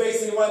what you're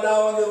facing right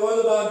now in the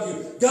world around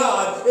you.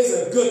 God is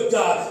a good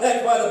God.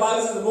 That's why the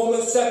Bible says in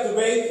Romans chapter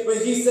 8,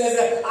 when he says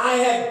that I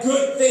have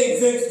good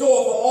things in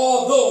store for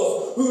all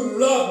those who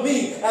love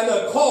me and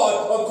are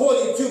called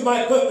according to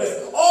my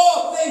purpose.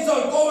 All things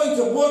are going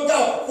to work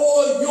out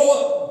for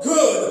your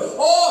good.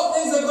 All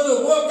things are going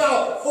to work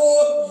out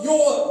for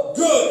your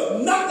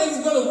good.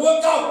 Nothing's going to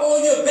work out for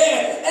your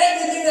bad.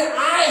 Everything that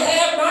I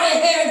have my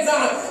hands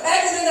on,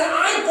 everything that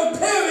I'm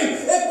preparing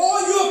is for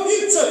your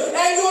future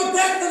and your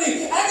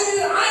destiny. Everything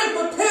that I'm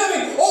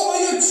preparing over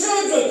your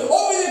children,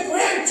 over your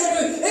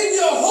grandchildren, in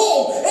your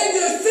home, in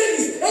your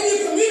cities, in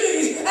your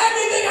communities,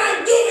 everything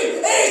I'm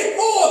doing is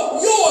for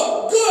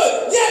your good.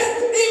 Yes,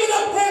 even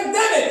a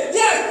pandemic.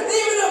 Yes,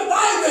 even a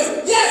virus.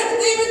 Yes,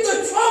 even the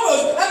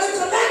troubles and the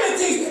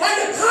calamities and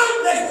the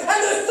conflicts and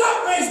the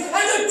sufferings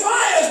and the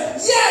trials.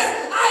 Yes,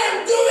 I am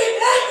doing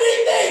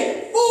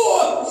everything for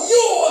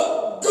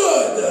your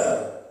good.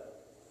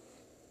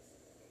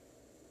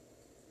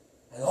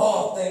 And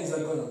all things are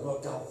going to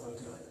work out for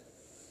good.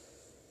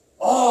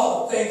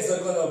 All things are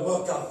going to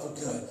work out for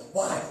good.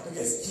 Why?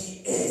 Because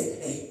he is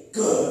a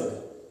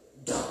good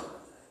God.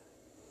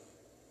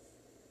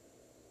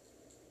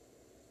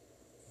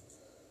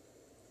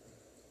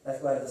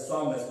 That's why the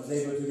psalmist was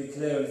able to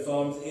declare in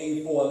Psalms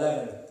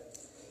 84:11.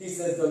 He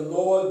says, the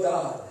Lord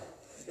God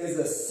is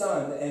a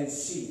sun and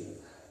shield.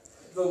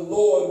 The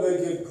Lord will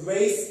give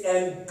grace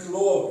and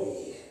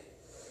glory.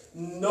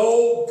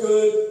 No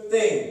good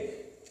thing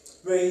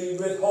will he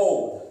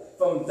withhold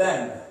from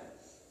them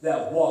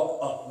that walk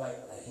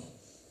uprightly.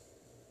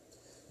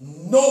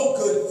 No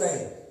good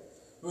thing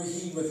will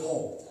he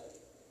withhold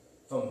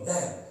from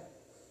them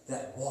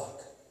that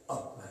walk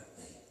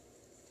uprightly.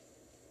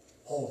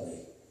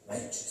 Holy,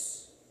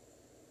 righteous,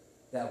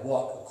 that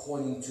walk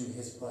according to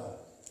his word.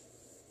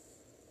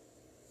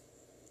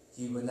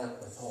 He will not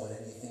withhold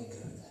anything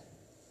good.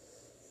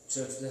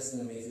 Church, listen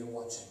to me if you're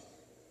watching.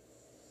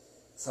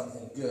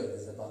 Something good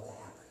is about to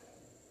happen.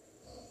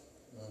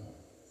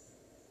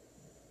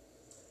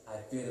 I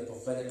feel the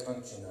prophetic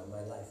unction on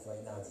my life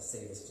right now to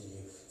say this to you.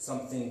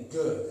 Something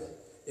good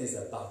is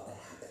about to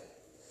happen.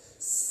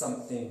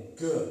 Something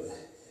good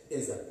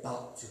is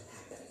about to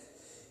happen.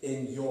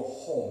 In your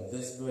home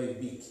this very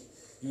week,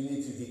 you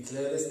need to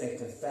declare this and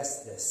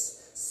confess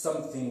this.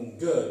 Something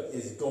good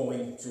is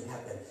going to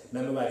happen.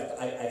 Remember,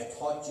 I've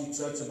taught you,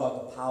 church,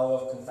 about the power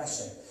of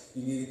confession.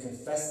 You need to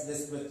confess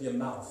this with your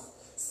mouth.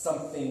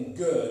 Something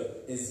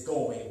good is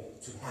going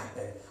to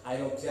happen. I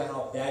don't care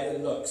how bad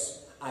it looks.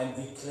 I'm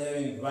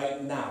declaring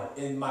right now,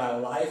 in my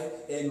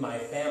life, in my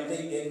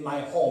family, in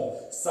my home,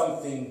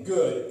 something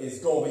good is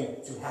going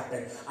to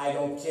happen. I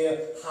don't care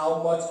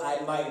how much I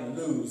might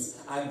lose.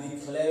 I'm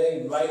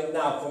declaring right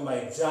now, for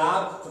my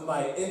job, for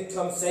my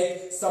income's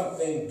sake,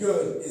 something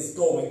good is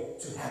going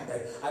to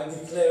happen. I'm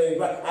declaring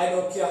right. I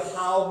don't care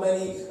how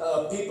many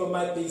people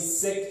might be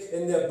sick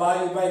in their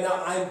body right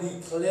now. I'm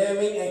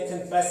declaring and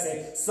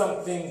confessing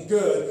something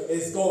good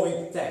is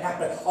going to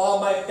happen. All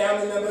my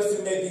family members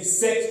who may be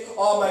sick,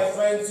 all my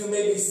friends who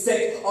may be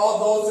sick, all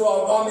those who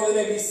are around me that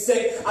may be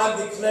sick, I'm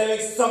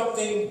declaring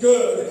something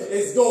good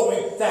is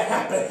going to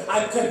happen.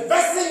 I'm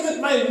confessing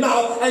with my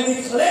mouth and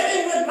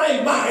declaring with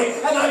my mind,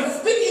 and I'm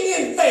speaking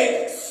in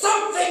faith.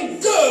 Something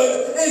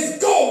good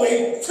is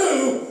going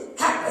to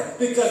happen,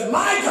 because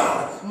my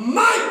God,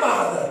 my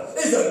Father,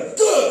 is a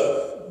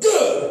good,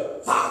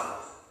 good Father.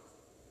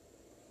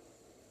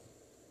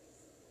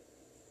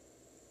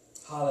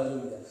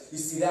 Hallelujah. You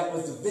see, that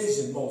was the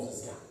vision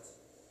Moses got.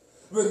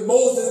 When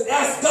Moses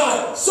asked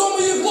God, show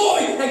me your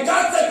glory, and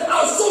God said,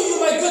 I'll show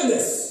you my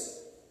goodness.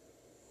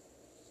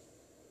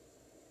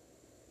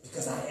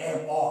 Because I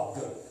am all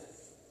good.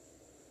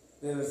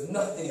 There is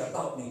nothing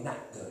about me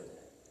not good.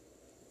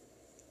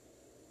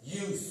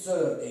 You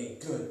serve a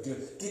good.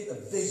 Get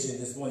a vision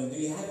this morning. Do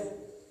you have it?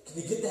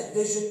 Can you get that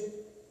vision?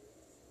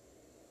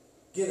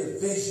 Get a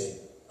vision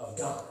of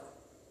God.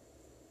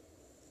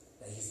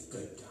 That he's a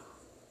good God.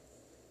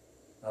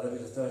 Now look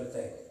at the third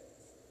thing.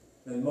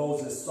 When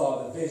Moses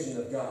saw the vision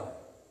of God,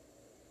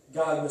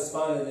 God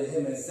responded to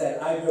him and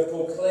said, I will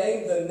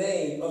proclaim the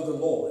name of the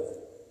Lord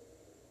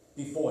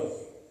before you.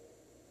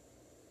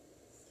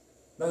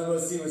 In other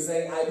words, he was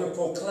saying, I will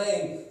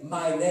proclaim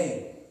my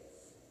name.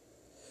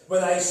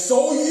 When I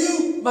show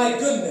you my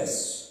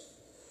goodness,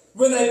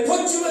 when I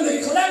put you in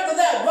the cleft of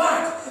that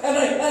rock, and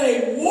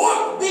I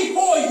walk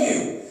before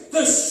you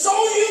to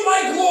show you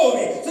my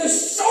glory, to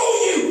show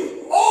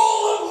you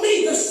all of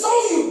me, to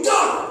show you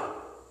God,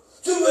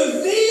 to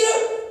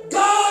reveal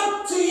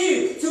God to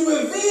you, to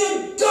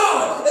reveal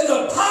God in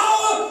the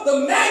power,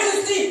 the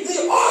majesty,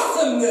 the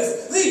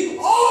awesomeness, the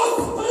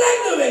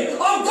awe-splendoring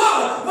of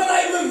God. When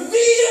I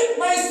reveal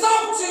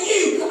myself to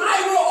you,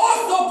 I will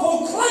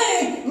also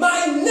proclaim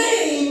my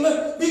name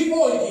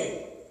before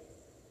you.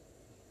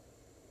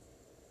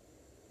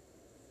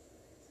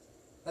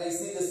 Now you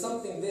see, there's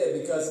something there,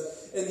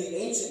 because in the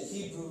ancient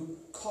Hebrew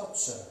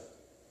culture,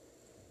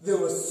 there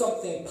was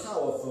something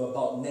powerful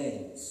about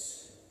names.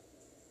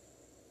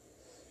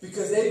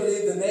 Because they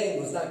believed the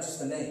name was not just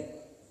a name.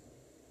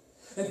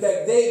 In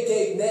fact, they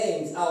gave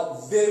names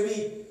out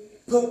very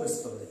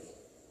purposefully.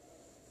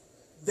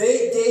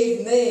 They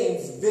gave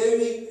names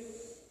very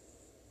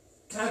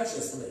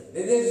consciously.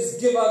 They didn't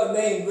just give out a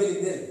name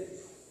willy-nilly.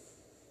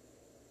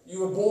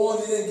 You were born,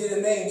 you didn't get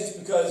a name just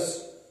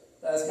because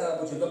that's kind of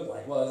what you look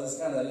like. Well, it's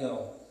kind of,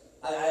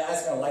 I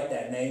just kind of like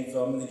that name,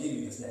 so I'm going to give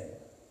you this name.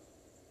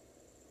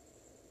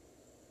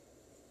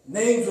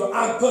 Names were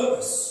on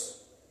purpose.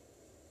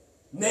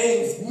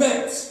 Names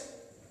meant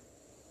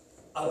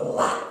a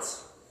lot,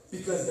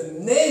 because the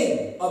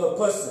name of a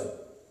person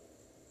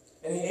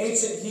in the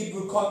ancient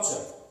Hebrew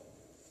culture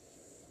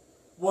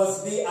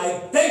was the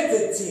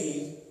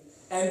identity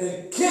and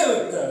the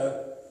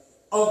character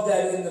of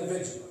that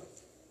individual.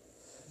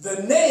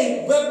 The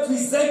name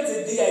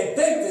represented the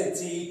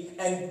identity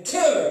and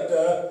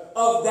character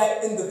of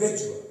that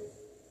individual.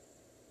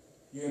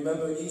 You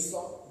remember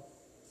Esau?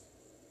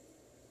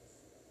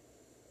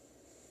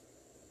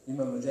 You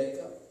remember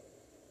Jacob?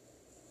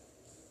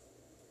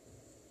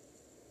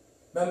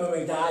 Remember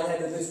when God had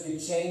to literally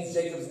change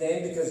Jacob's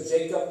name, because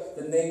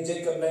the name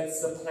Jacob meant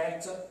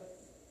supplanter,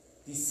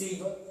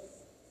 deceiver.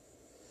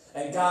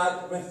 And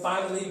God, when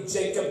finally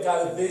Jacob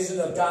got a vision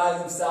of God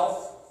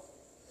himself,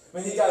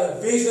 when he got a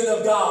vision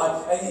of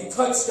God and he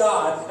touched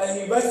God and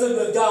he wrestled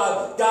with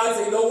God, God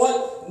said, you know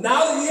what?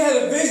 Now that you had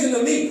a vision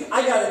of me,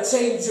 I got to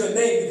change your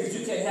name, because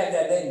you can't have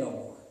that name no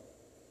more.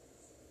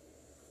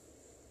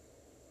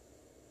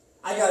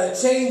 I got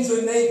to change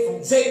your name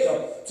from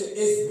Jacob to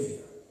Israel.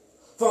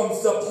 From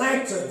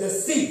supplanter,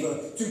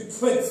 deceiver, to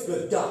prince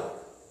with God.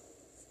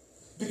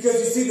 Because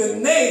you see, the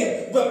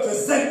name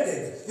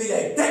represented the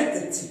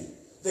identity,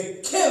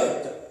 the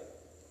character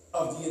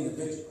of the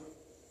individual.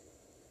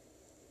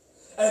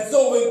 And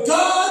so when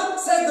God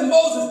said to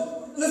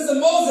Moses, listen,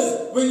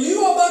 Moses, when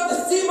you are about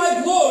to see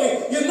my glory,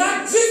 you're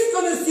not just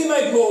going to see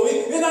my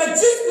glory, you're not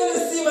just going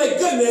to see my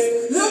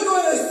goodness, you're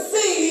going to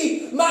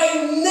see my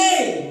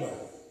name.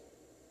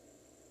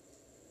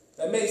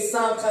 That may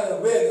sound kind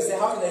of weird to say,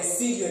 how can I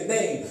see your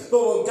name? But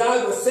what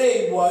God was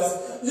saying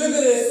was, you're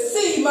going to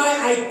see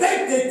my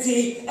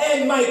identity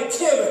and my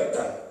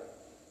character.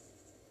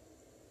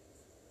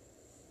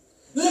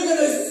 You're going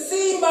to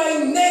see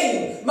my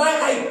name, my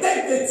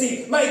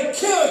identity, my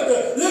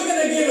character. You're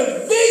going to get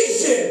a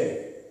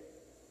vision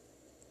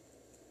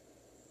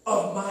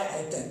of my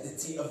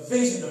identity, a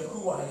vision of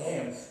who I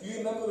am. You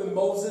remember when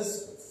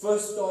Moses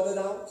first started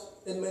out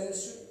in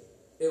ministry?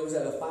 It was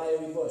at a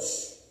fiery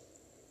bush.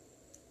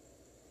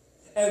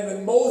 And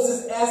when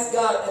Moses asked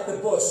God at the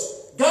bush,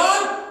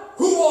 God,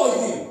 who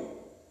are you?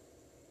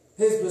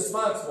 His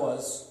response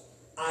was,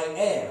 I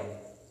am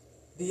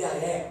the I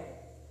am.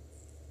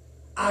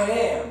 I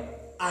am,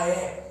 I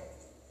am.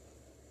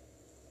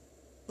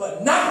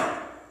 But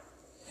now,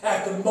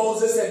 after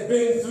Moses had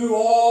been through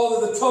all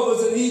of the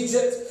troubles in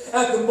Egypt,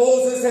 after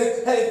Moses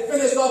had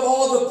finished off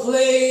all the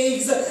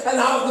plagues, and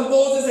after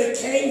Moses had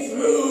came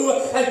through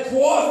and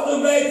crossed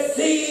the Red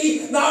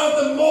Sea, now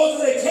after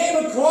Moses had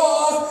came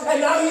across, and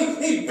now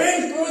he'd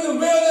been through the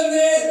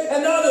wilderness,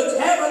 and now the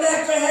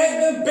tabernacle has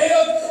been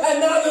built,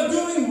 and now they're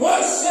doing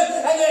worship,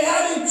 and they're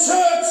having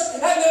church,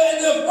 and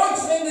they're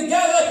functioning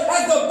together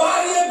as the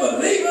body of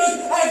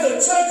believers, as the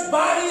church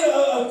body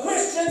of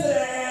Christians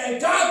and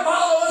God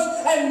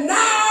followers, and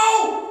now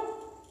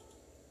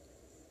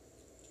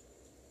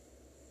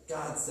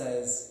God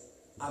says,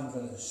 I'm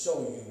going to show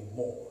you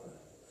more.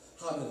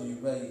 How many of you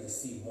ready to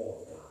see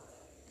more of God?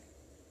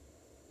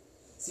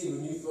 See,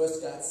 when you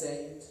first got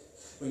saved,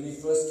 when you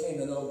first came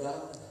to know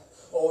God,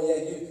 oh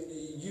yeah,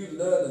 you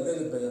learned a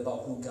little bit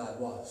about who God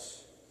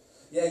was.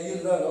 Yeah,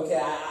 you learned, okay,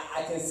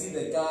 I can see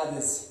that God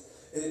is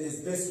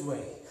this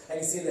way. I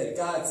can see that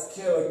God's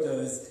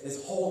character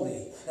is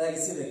holy. And I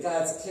can see that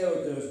God's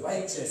character is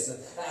righteous.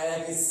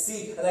 And I can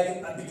see, and I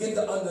can begin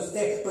to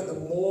understand. But the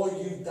more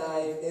you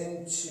dive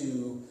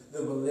into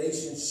the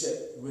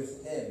relationship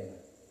with Him,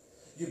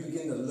 you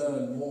begin to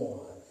learn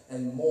more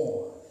and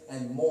more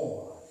and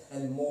more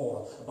and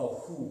more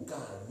about who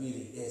God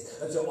really is.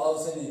 Until all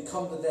of a sudden you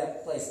come to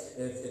that place.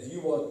 If you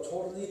are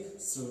totally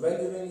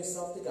surrendering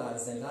yourself to God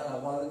and saying, God, I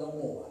want to know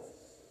more,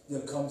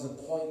 there comes a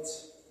point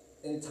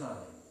in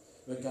time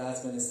where God's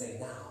going to say,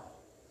 now,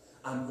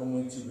 I'm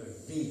going to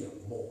reveal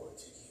more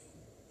to you.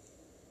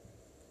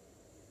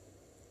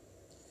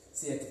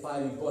 See, at the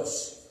fiery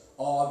bush,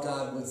 all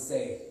God would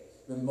say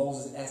when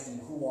Moses asked him,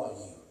 who are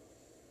you?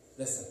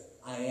 Listen,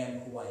 I am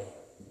who I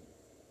am.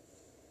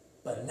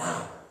 But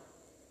now,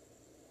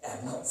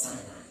 at Mount Sinai,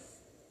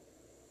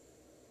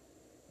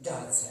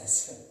 God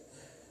says,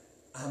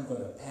 I'm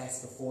going to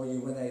pass before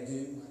you. When I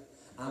do,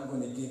 I'm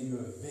going to give you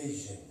a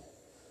vision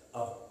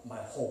of my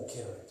whole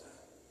character.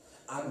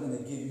 I'm going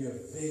to give you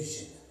a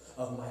vision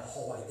of my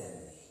whole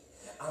identity.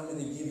 I'm going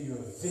to give you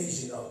a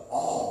vision of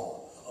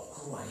all of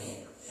who I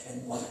am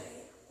and what I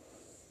am.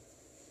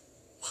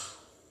 Wow.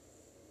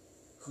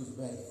 Who's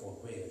ready for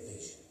a greater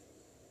vision?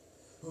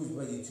 Who's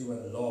ready to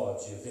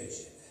enlarge your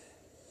vision?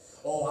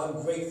 Oh,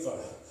 I'm grateful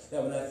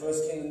that when I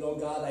first came to know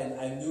God,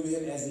 I knew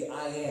Him as the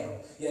I am.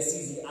 Yes,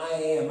 He's the I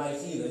am, my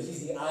healer.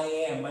 He's the I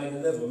am, my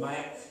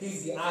deliverer.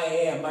 He's the I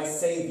am, my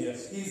Savior.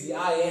 He's the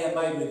I am,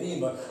 my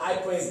Redeemer. I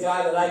praise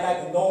God that I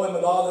got to know Him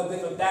in all the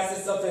different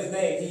facets of His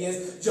name. He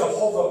is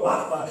Jehovah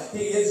Rapha.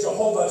 He is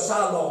Jehovah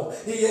Shalom.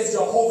 He is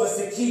Jehovah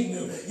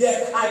Sekinu.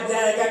 Yes, I'm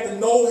glad I got to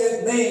know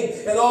His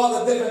name in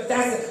all the different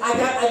facets. I'm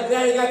glad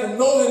I got to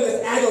know Him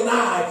as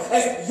Adonai,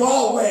 as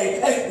Yahweh,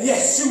 as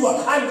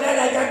Yeshua. I'm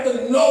glad I got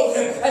to know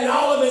Him and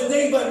all of His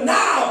names. But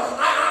now,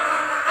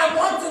 I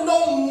want to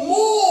know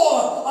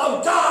more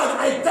of God's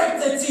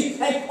identity.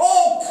 And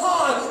oh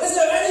God, is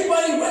there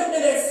anybody with me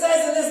that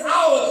says in this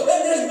hour, in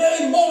this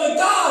very moment,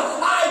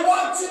 God, I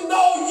want to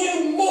know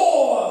you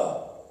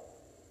more.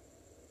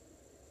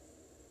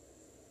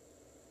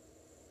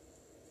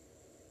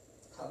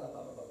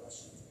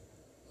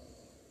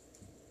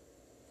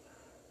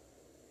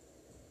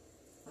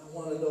 I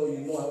want to know you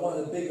more. I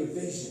want a bigger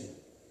vision.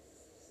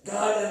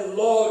 God,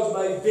 enlarge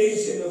my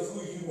vision of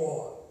who you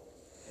are.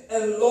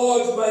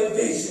 Enlarge my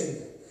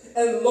vision.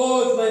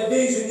 Enlarge my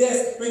vision.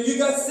 Yes, when you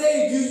got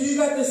saved, you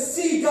got to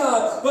see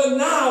God. But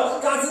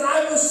now, God said,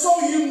 I will show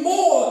you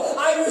more.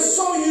 I will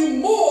show you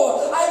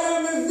more.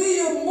 I will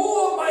reveal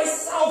more of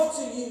myself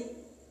to you.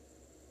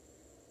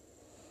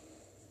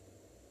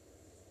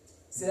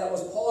 See, that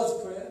was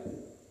Paul's prayer.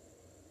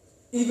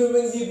 Even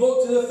when he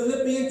wrote to the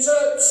Philippian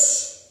church.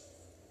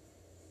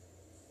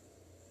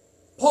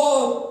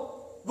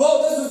 Paul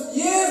wrote, this was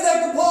years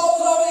after Paul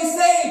was already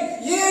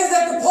saved. Years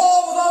after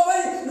Paul was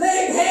already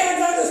laying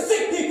hands on the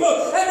sick people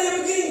and they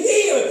were getting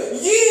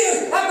healed.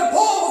 Years after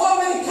Paul was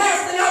already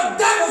casting out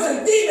devils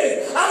and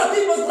demons out of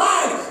people's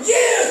lives.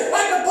 Years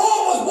after Paul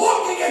was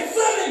walking and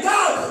serving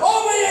God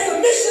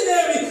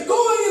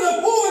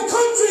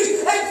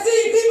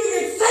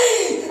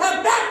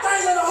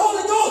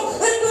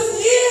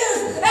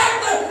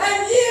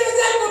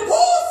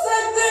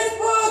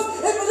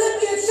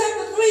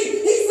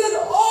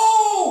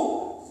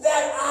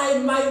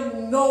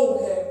know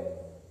him.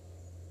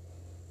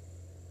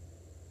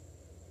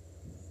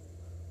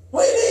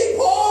 What do you mean,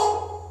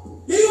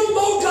 Paul? You don't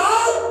know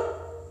God?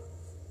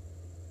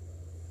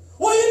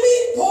 What do you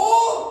mean,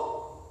 Paul?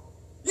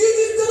 You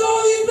just did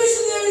all these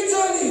missionary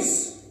journeys.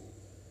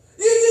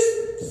 You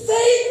just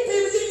saved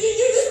people.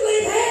 You just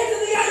laid hands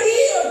and they got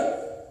healed.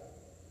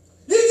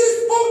 You just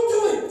spoke to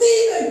a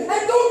demon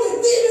and told the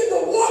demon to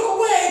walk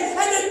away,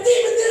 and the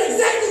demon did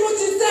exactly what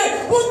you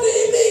said. What do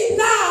you mean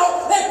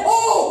now that,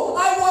 oh,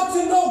 I want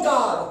to know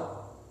God?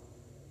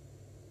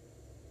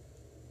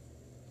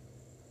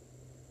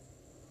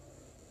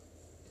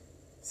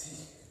 See,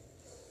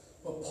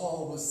 what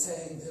Paul was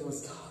saying there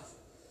was, God,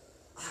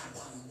 I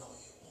want to know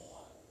you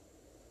more.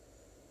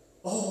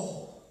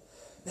 Oh,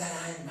 that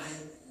I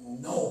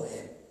might know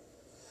him.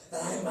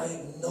 That I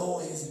might know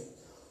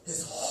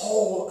his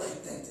whole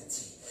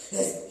identity,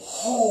 his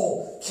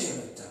whole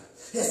character,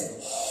 his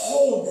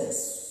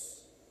wholeness.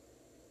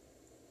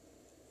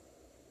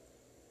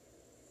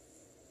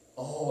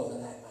 Oh, that I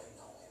might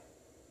know him.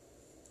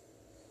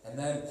 And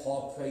then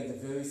Paul prayed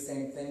the very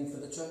same thing for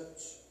the church.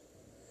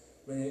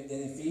 When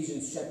in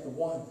Ephesians chapter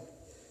 1,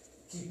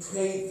 he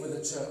prayed for the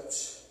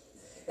church.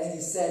 And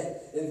he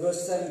said in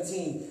verse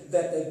 17,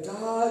 that the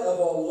God of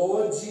our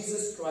Lord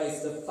Jesus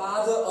Christ, the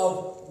Father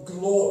of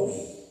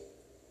glory,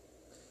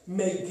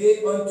 may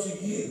give unto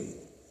you.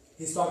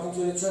 He's talking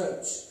to the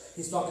church.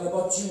 He's talking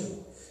about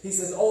you. He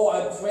says, oh,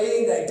 I'm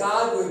praying that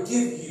God will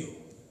give you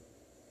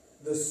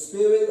the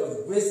spirit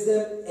of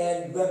wisdom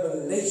and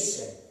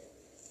revelation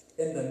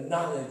in the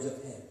knowledge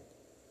of him.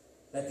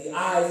 That the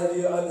eyes of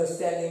your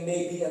understanding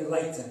may be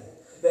enlightened.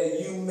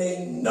 That you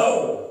may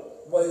know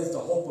what is the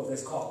hope of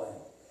his calling,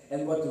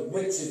 and what the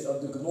riches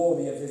of the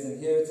glory of his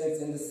inheritance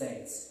in the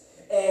saints,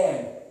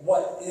 and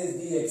what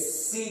is the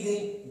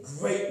exceeding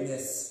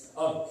greatness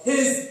of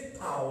his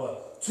power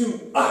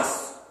to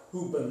us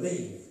who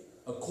believe,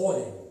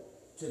 according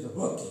to the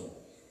working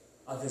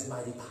of his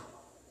mighty power.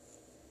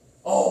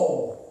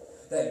 Oh,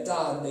 that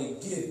God may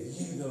give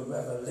you the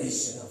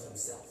revelation of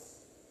himself,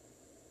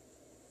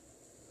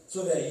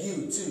 so that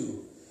you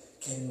too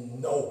can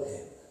know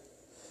him,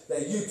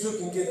 that you too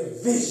can get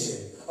a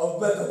vision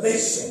of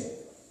revelation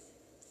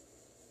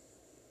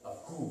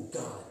of who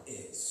God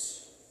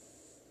is.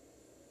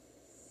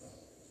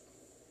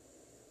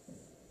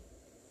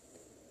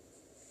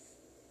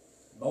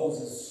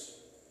 Moses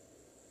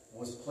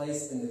was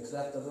placed in the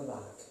cleft of the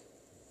rock,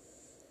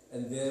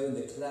 and there in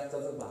the cleft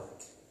of the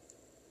rock,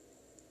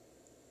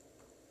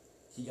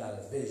 he got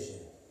a vision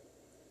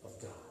of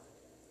God.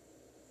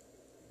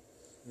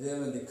 There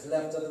in the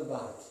cleft of the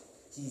rock,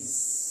 he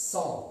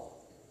saw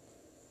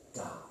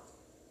God.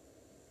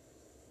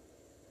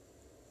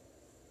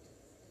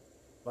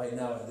 Right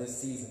now in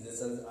this season,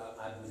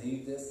 I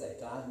believe this,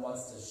 that God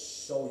wants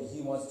to show you,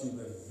 he wants to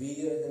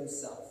reveal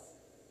himself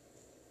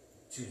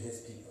to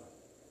his people.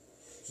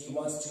 He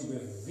wants to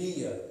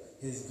reveal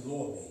his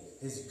glory,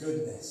 his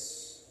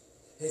goodness,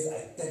 his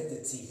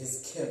identity,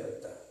 his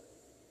character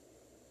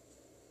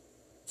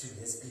to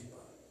his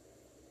people.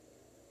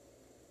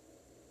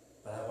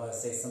 But I want to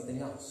say something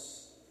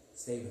else.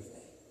 Stay with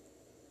me.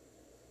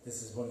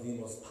 This is one of the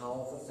most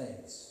powerful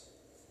things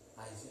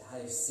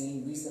I've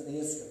seen recently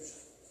in Scripture.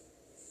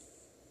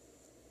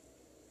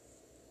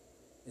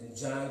 In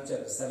John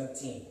chapter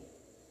 17,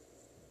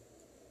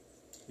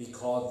 we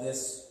call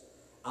this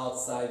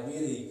outside.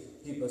 Really,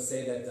 people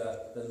say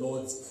that the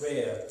Lord's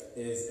Prayer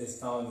is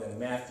found in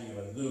Matthew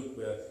and Luke,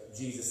 where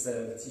Jesus said,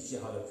 I'm going to teach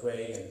you how to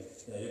pray,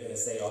 and you're going to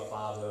say, Our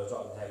Father, which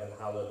art in heaven,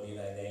 hallowed be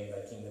thy name,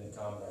 thy kingdom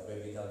come, thy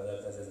will be done on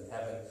earth as it is in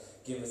heaven.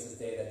 Give us this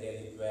day thy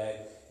daily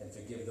bread, and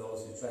forgive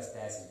those who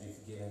trespass, and be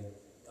forgiven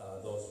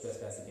those who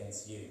trespass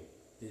against you.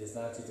 Lead us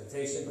not into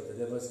temptation, but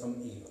deliver us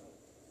from evil.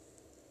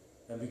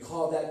 And we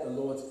call that the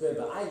Lord's Prayer,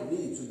 but I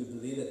really truly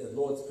believe that the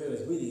Lord's Prayer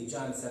is really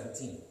John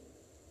 17.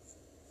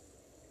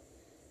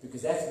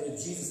 Because that's where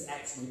Jesus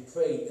actually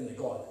prayed in the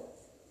garden.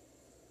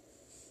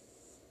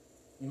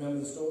 You remember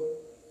the story?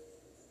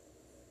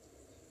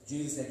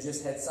 Jesus had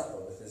just had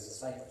supper with his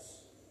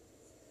disciples.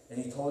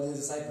 And he told his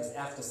disciples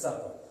after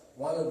supper,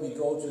 why don't we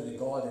go to the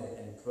garden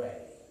and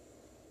pray?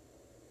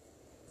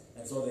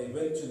 And so they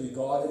went to the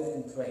garden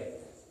and prayed.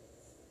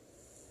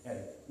 And,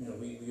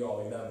 we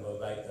all remember,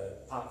 right, the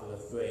popular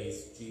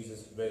phrase,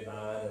 Jesus went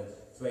on and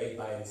prayed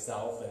by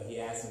himself, and he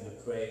asked them to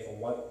pray for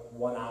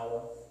 1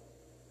 hour.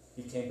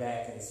 He came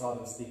back and he saw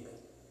them sleeping.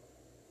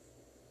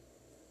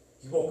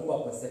 He woke them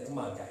up and said, come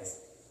on, guys,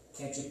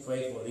 can't you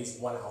pray for at least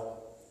 1 hour?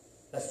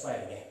 Let's try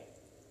it again.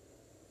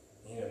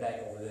 And he went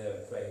back over there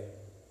and prayed.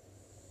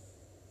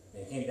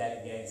 And he came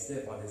back again and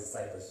still found his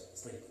disciples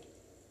sleeping.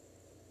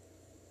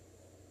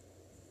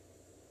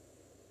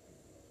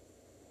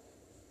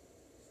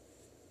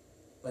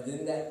 But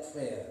in that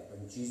prayer,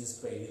 when Jesus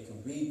prayed, you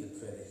can read the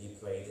prayer that he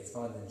prayed. It's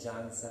found in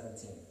John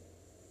 17.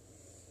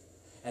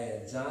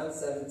 And in John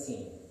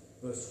 17,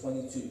 verse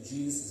 22,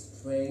 Jesus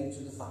is praying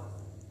to the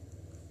Father.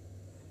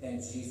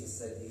 And Jesus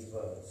said these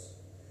words.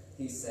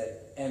 He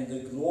said, and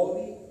the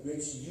glory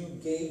which you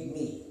gave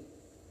me,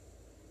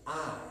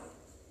 I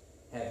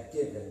have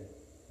given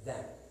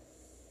them.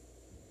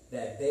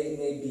 they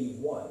may be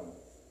one,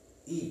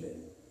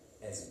 even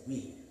as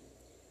we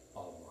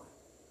are one.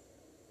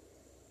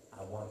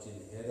 I want you to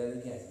hear that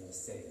again. I'm going to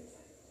say it again.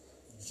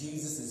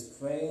 Jesus is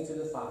praying to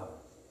the Father,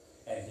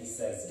 and he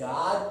says,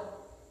 God,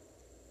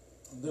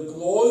 the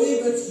glory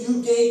that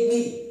you gave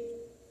me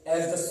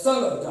as the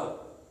Son of God,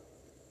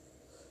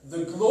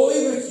 the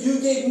glory that you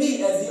gave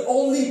me as the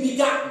only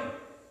begotten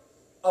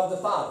of the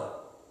Father,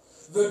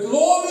 the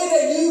glory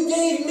that you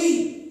gave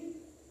me,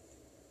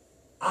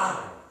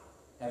 I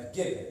have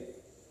given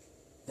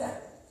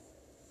that.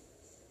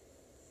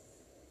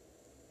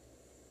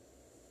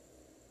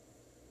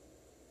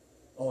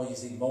 Oh, you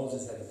see,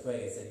 Moses had to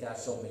pray and say, God,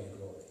 show me your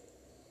glory.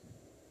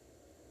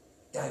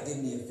 God, give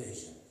me a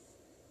vision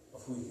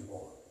of who you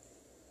are.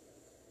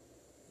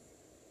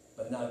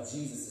 But now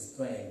Jesus is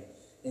praying,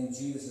 and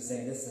Jesus is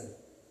saying,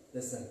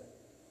 listen,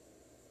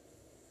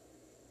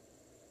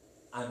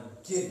 I'm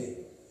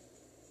giving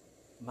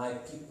my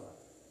people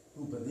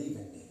who believe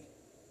in me,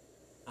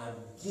 I'm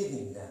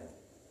giving them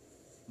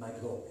my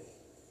glory.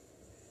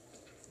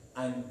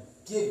 I'm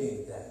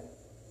giving them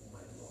my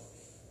glory.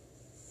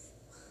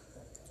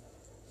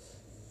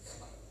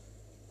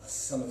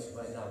 Some of you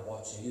right now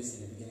watching, you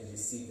see the beginning to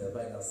receive that.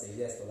 Right now say,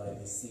 yes, Lord, I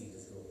receive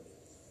this glory.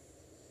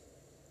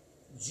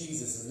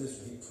 Jesus is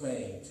literally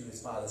praying to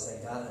his Father,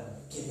 saying, God,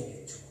 I'm giving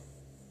it to him.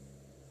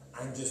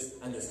 I'm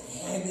just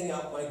handing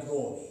out my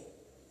glory.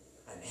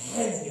 I'm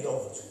handing it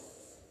over to him.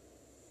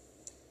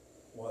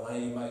 Well, now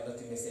you might look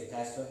at me and say,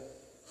 Pastor,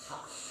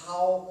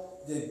 how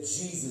did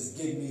Jesus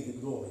give me the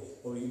glory?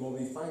 Well,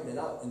 we find it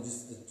out in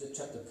just the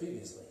chapter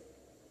previously.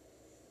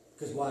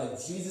 Because while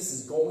Jesus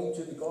is going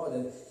to the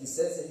garden, he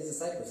says to his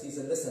disciples, he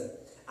said, listen,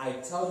 I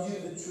tell you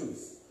the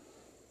truth.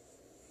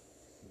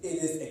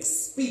 It is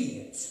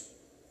expedient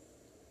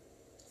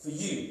for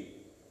you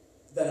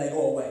that I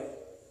go away.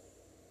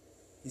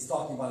 He's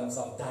talking about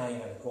himself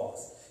dying on the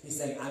cross. He's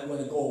saying, I'm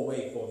going to go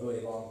away for a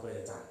very long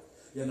period of time.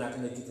 You're not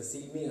going to get to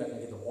see me. You're not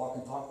going to get to walk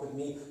and talk with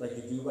me like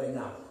you do right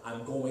now.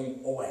 I'm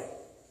going away.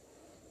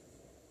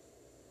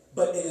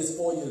 But it is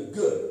for your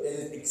good. It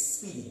is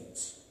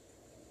expedient.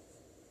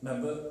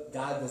 Remember,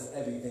 God does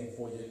everything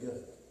for your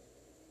good.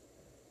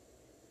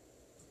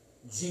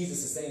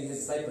 Jesus is saying to his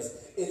disciples,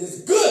 it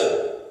is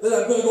good that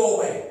I'm going to go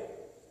away.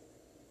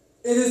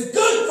 It is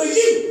good for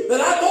you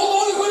that I'm no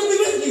longer going to be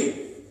with you.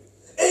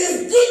 It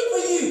is good for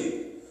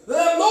you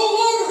that I'm no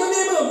longer going to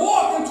be able to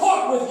walk and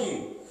talk with you.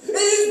 It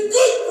is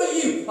good for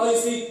you. Oh, you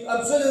see,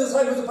 I'm sure the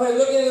disciples are probably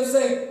looking at him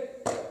saying,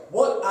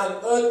 what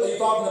on earth are you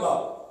talking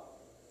about?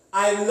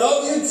 I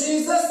love you,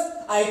 Jesus.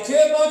 I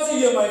care about you.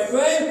 You're my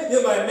friend.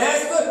 You're my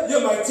master.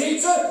 You're my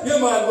teacher. You're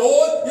my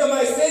Lord. You're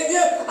my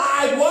Savior.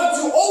 I want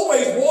to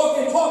always walk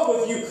and talk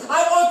with you.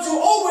 I want to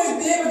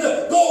always be able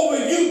to go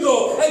where you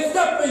go and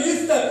step where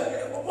you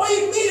step. What do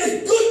you mean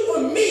it's good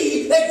for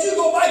me that you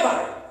go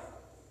bye-bye?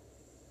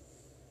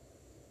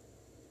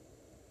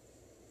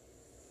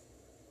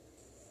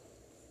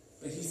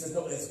 But he says,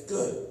 no, it's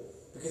good.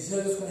 Because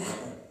here's what's going to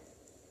happen.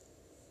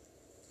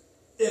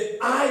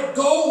 If I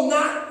go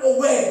not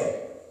away,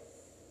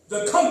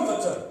 the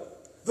Comforter,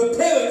 the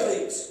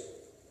Paraclete,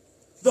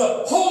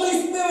 the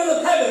Holy Spirit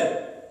of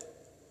heaven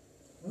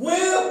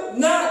will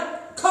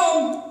not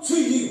come to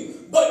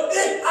you. But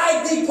if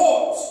I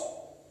depart,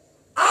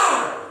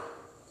 I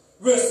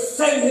will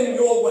send him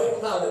your way.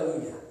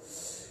 Hallelujah.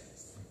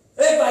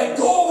 If I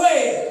go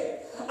away,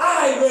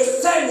 I will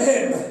send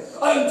him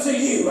unto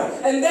you.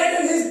 And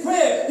then in his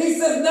prayer, he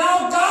says,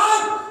 now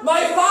God, my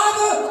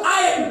Father,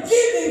 I am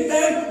giving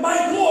them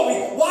my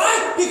glory.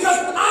 Why? Because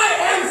I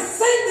am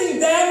sending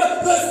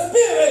them the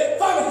Spirit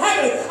from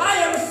heaven. I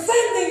am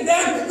sending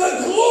them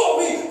the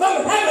glory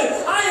from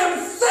heaven. I am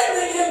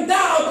sending him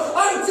down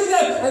unto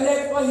them. And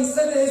that's why he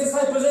said to his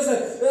disciples, listen,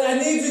 I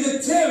need you to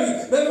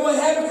tarry. Remember what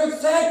Habakkuk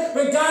said?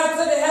 When God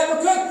said to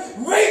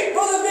Habakkuk, wait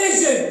for the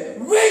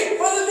vision. Wait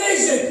for the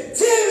vision.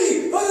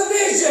 Tarry for the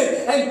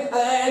vision.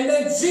 And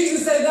then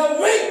Jesus said, now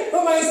wait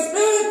for my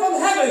Spirit from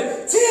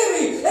heaven.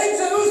 Tarry in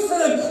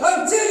Jerusalem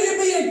until you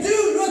be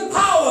endued with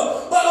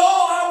power. But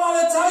all I want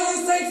to tell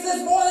you, saints,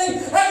 this morning,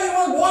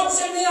 everyone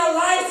watching me on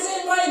live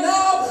stream right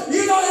now,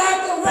 you don't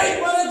have to wait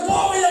for the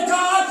glory of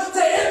God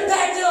to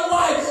impact your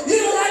life.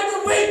 You don't have to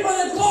wait for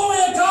the glory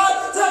of God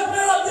to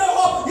fill up your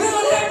home. You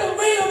don't have to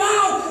wait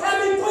around and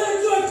be put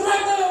into a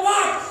cleft of the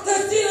rock to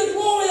see the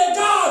glory of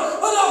God.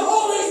 For the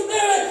Holy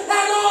Spirit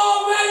has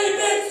already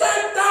been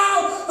sent down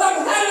from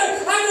heaven,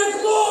 and the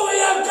glory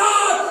of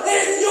God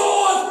is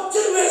yours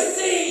to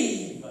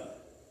receive.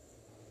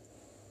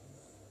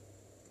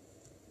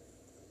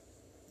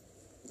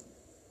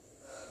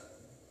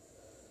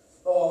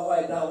 Oh,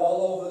 right now,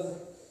 all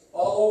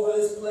over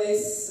this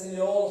place in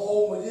your own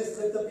home, would you just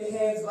lift up your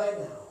hands right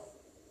now?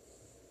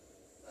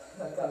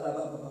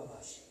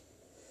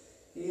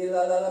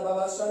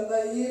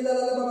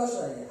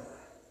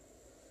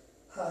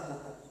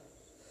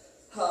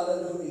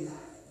 Hallelujah.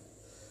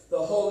 The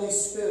Holy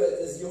Spirit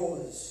is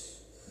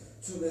yours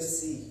to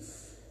receive.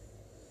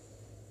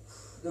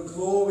 The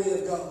glory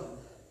of God.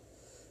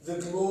 The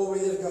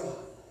glory of God.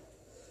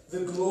 The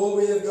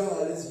glory of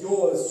God is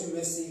yours to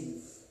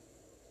receive.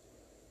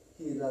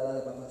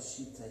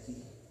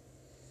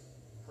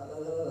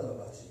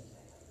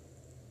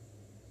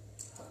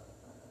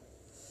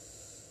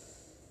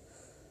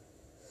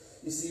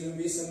 You see, when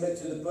we submit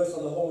to the person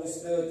of the Holy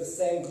Spirit, the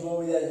same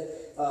glory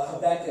that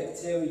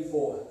Habakkuk tarried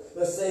for,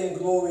 the same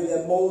glory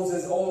that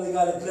Moses only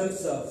got a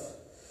glimpse of,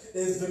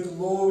 is the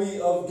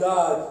glory of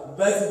God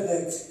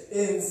resident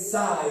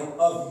inside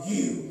of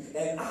you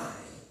and I.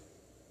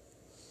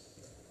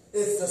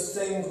 It's the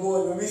same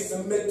glory. When we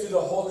submit to the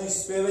Holy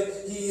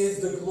Spirit, He is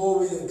the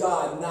glory of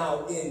God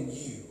now in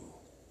you.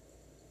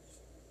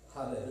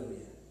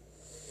 Hallelujah.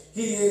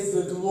 He is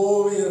the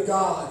glory of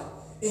God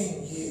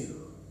in you.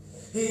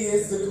 He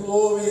is the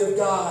glory of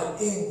God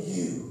in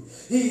you.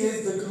 He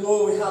is the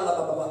glory.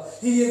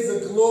 He is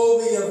the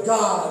glory of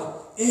God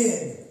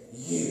in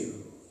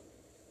you.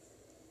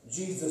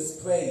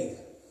 Jesus prayed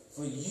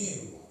for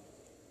you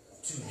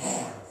to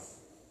have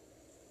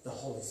the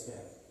Holy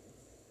Spirit.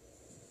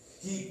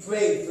 He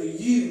prayed for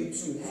you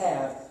to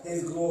have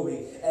His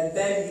glory. And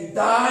then He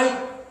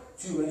died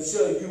to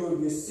ensure you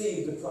would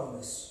receive the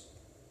promise.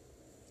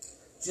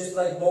 Just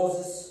like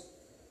Moses,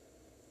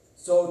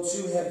 so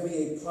too have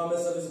we a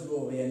promise of His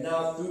glory. And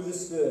now through the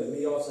Spirit,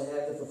 we also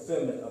have the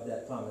fulfillment of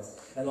that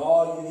promise. And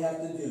all you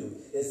have to do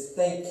is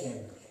thank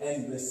Him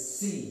and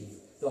receive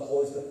the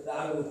Holy Spirit. Now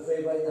I'm going to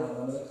pray right now, and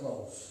I'm going to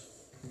close.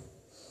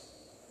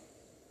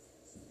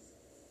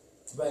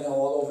 Right now,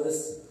 all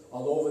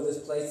over this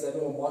place,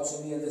 everyone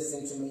watching me and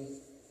listening to me.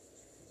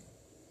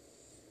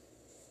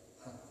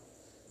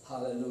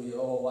 Hallelujah.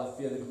 Oh, I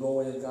feel the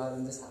glory of God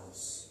in this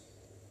house.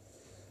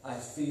 I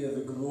feel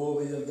the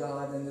glory of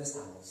God in this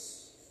house.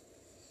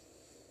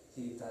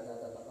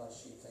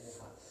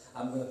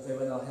 I'm going to pray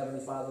right now,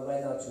 Heavenly Father,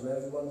 right now to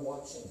everyone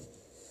watching.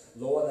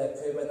 Lord, I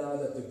pray right now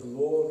that the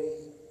glory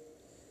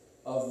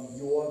of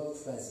your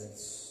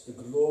presence, the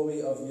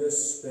glory of your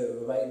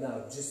Spirit right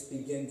now just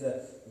begin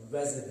to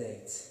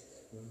resonate,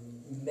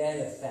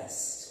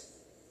 manifest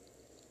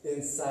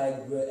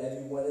inside where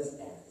everyone is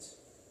at.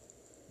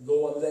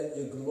 Lord, let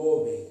your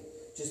glory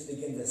just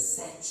begin to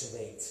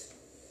saturate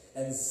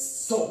and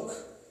soak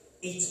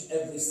each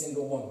and every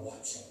single one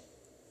watching.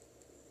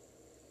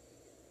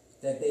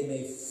 That they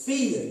may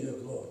feel your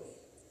glory.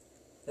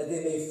 That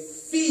they may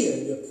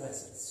feel your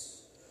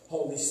presence.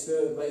 Holy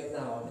Spirit, right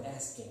now I'm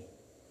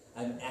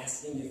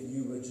asking if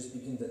you would just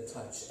begin to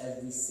touch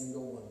every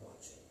single one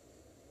watching.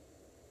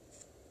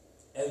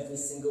 Every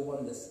single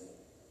one listening.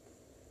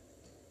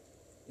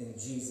 In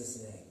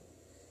Jesus' name.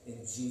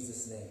 In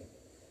Jesus' name.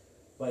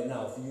 Right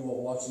now, if you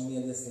are watching me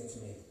and listening to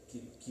me,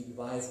 keep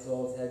your eyes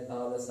closed, head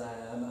bowed.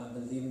 I'm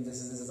believing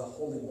this is a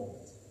holy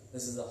moment.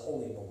 This is a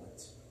holy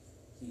moment.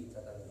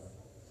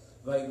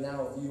 Right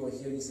now, if you are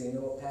here and you say, you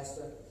know what,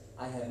 Pastor,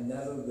 I have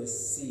never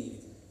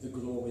received the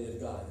glory of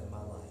God in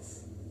my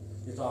life.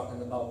 You're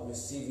talking about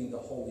receiving the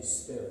Holy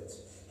Spirit,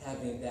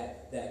 having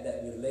that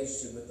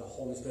relationship with the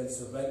Holy Spirit,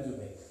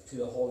 surrendering to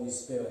the Holy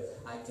Spirit.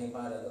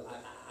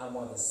 I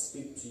want to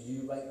speak to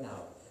you right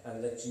now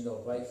and let you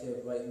know right here,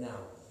 right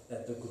now,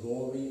 that the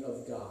glory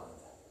of God,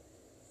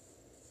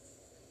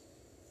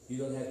 you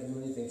don't have to do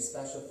anything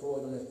special for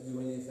it, you don't have to do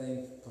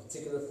anything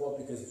particular for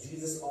it, because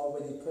Jesus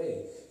already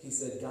prayed. He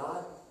said,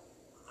 God,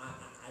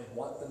 I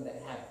want them to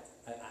have it.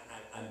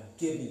 I'm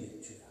giving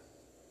it to them.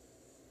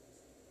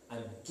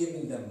 I'm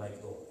giving them my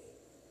glory.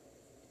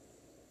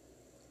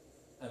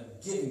 I'm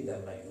giving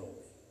them my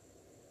glory.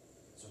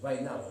 So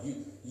right now,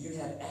 you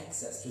have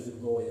access to the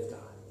glory of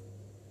God.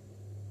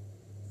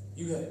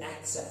 You have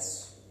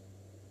access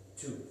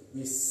to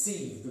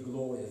receive the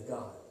glory of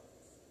God.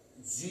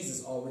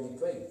 Jesus already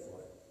prayed for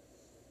it.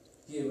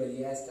 He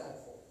already asked God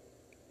for it.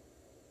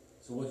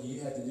 So what do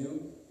you have to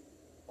do?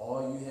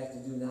 All you have to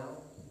do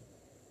now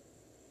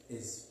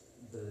is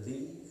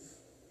believe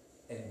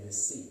and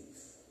receive.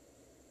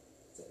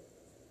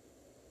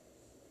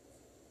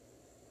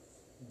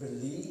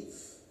 Believe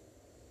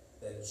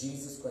that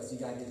Jesus Christ, you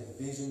got to get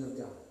a vision of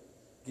God.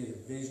 Get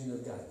a vision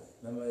of God.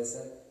 Remember what I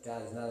said?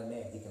 God is not a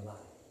man, He can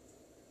lie.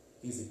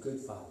 He's a good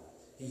Father.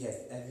 He has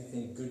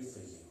everything good for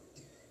you.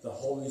 The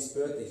Holy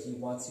Spirit that He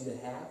wants you to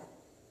have,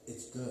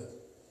 it's good.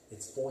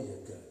 It's for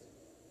your good.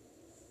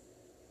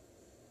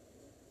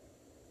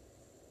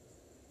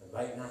 And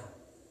right now,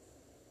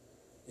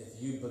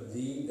 if you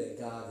believe that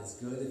God is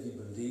good, if you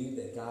believe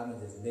that God in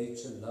His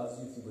nature loves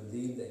you, if you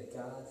believe that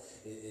God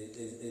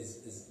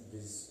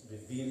is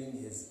revealing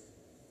His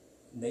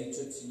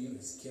nature to you,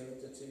 His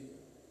character to you,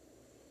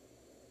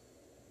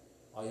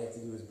 all you have to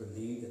do is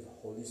believe that the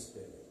Holy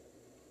Spirit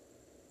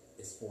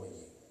is for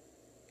you.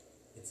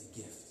 It's a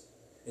gift.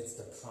 It's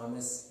the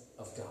promise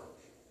of God.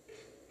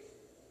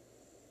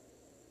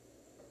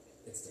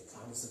 It's the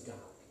promise of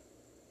God.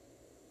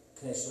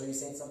 Can I show you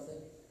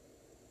something?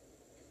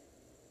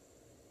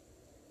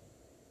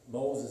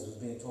 Moses was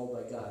being told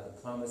by God,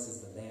 the promise is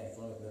the land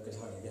flowing with milk and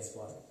honey. Guess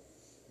what?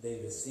 They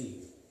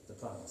received the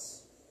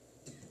promise.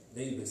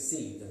 They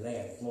received the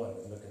land flowing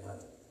with milk and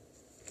honey.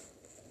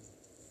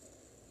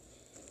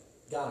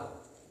 God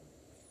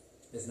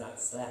is not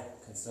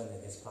slack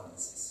concerning His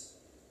promises.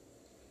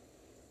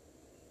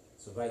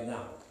 So right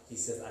now, He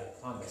says, I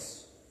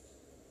promise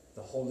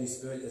The Holy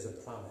Spirit is a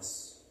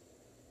promise.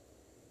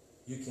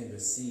 You can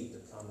receive the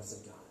promise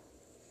of God.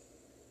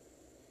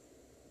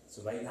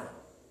 So right now,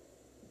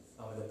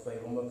 I'm going to pray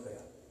one more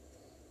prayer.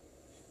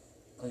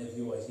 And if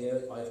you are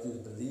here, all you have to do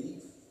is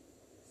believe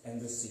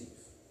and receive.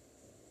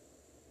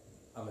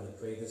 I'm going to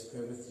pray this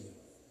prayer with you.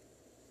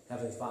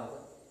 Heavenly Father,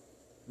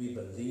 we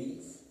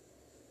believe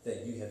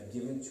that you have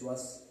given to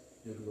us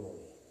your glory.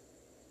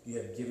 You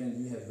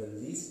have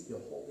released your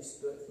Holy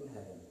Spirit from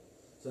heaven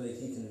so that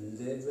he can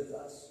live with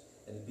us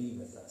and be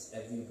with us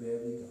everywhere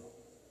we go.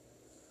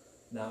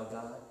 Now,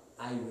 God,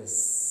 I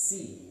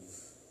receive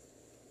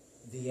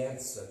the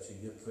answer to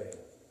your prayer.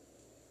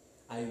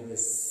 I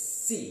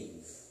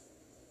receive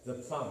the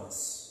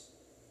promise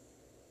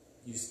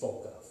you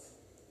spoke of.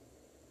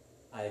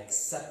 I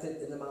accept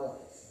it into my life.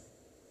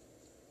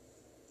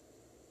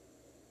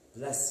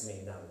 Bless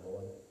me now,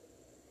 Lord,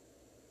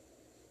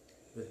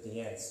 with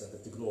the answer,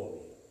 with the glory.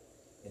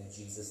 In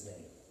Jesus'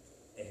 name,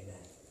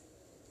 amen.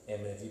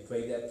 Amen. If you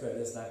prayed that prayer,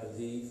 listen, I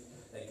believe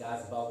that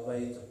God's about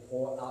ready to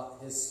pour out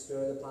his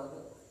Spirit upon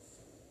your life.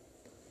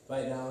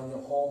 Right now in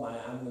your home,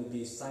 I'm going to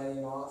be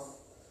signing off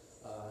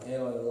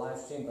here on the live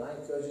stream, but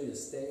I encourage you to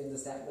stay in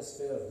this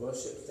atmosphere of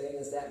worship, stay in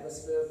this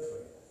atmosphere of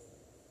prayer.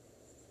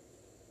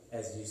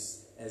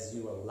 As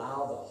you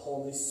allow the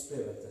Holy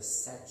Spirit to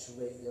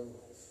saturate your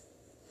life,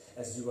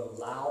 as you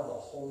allow the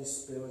Holy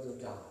Spirit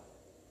of God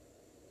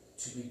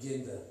to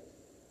begin to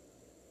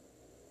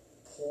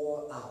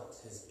pour out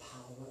his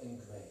power and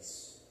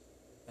grace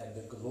and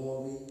the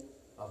glory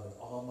of an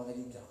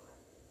almighty God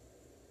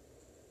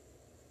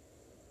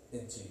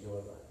into your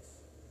life.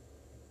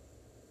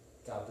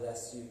 God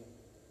bless you.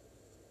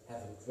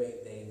 Have a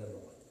great day in the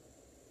Lord.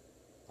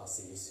 I'll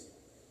see you soon.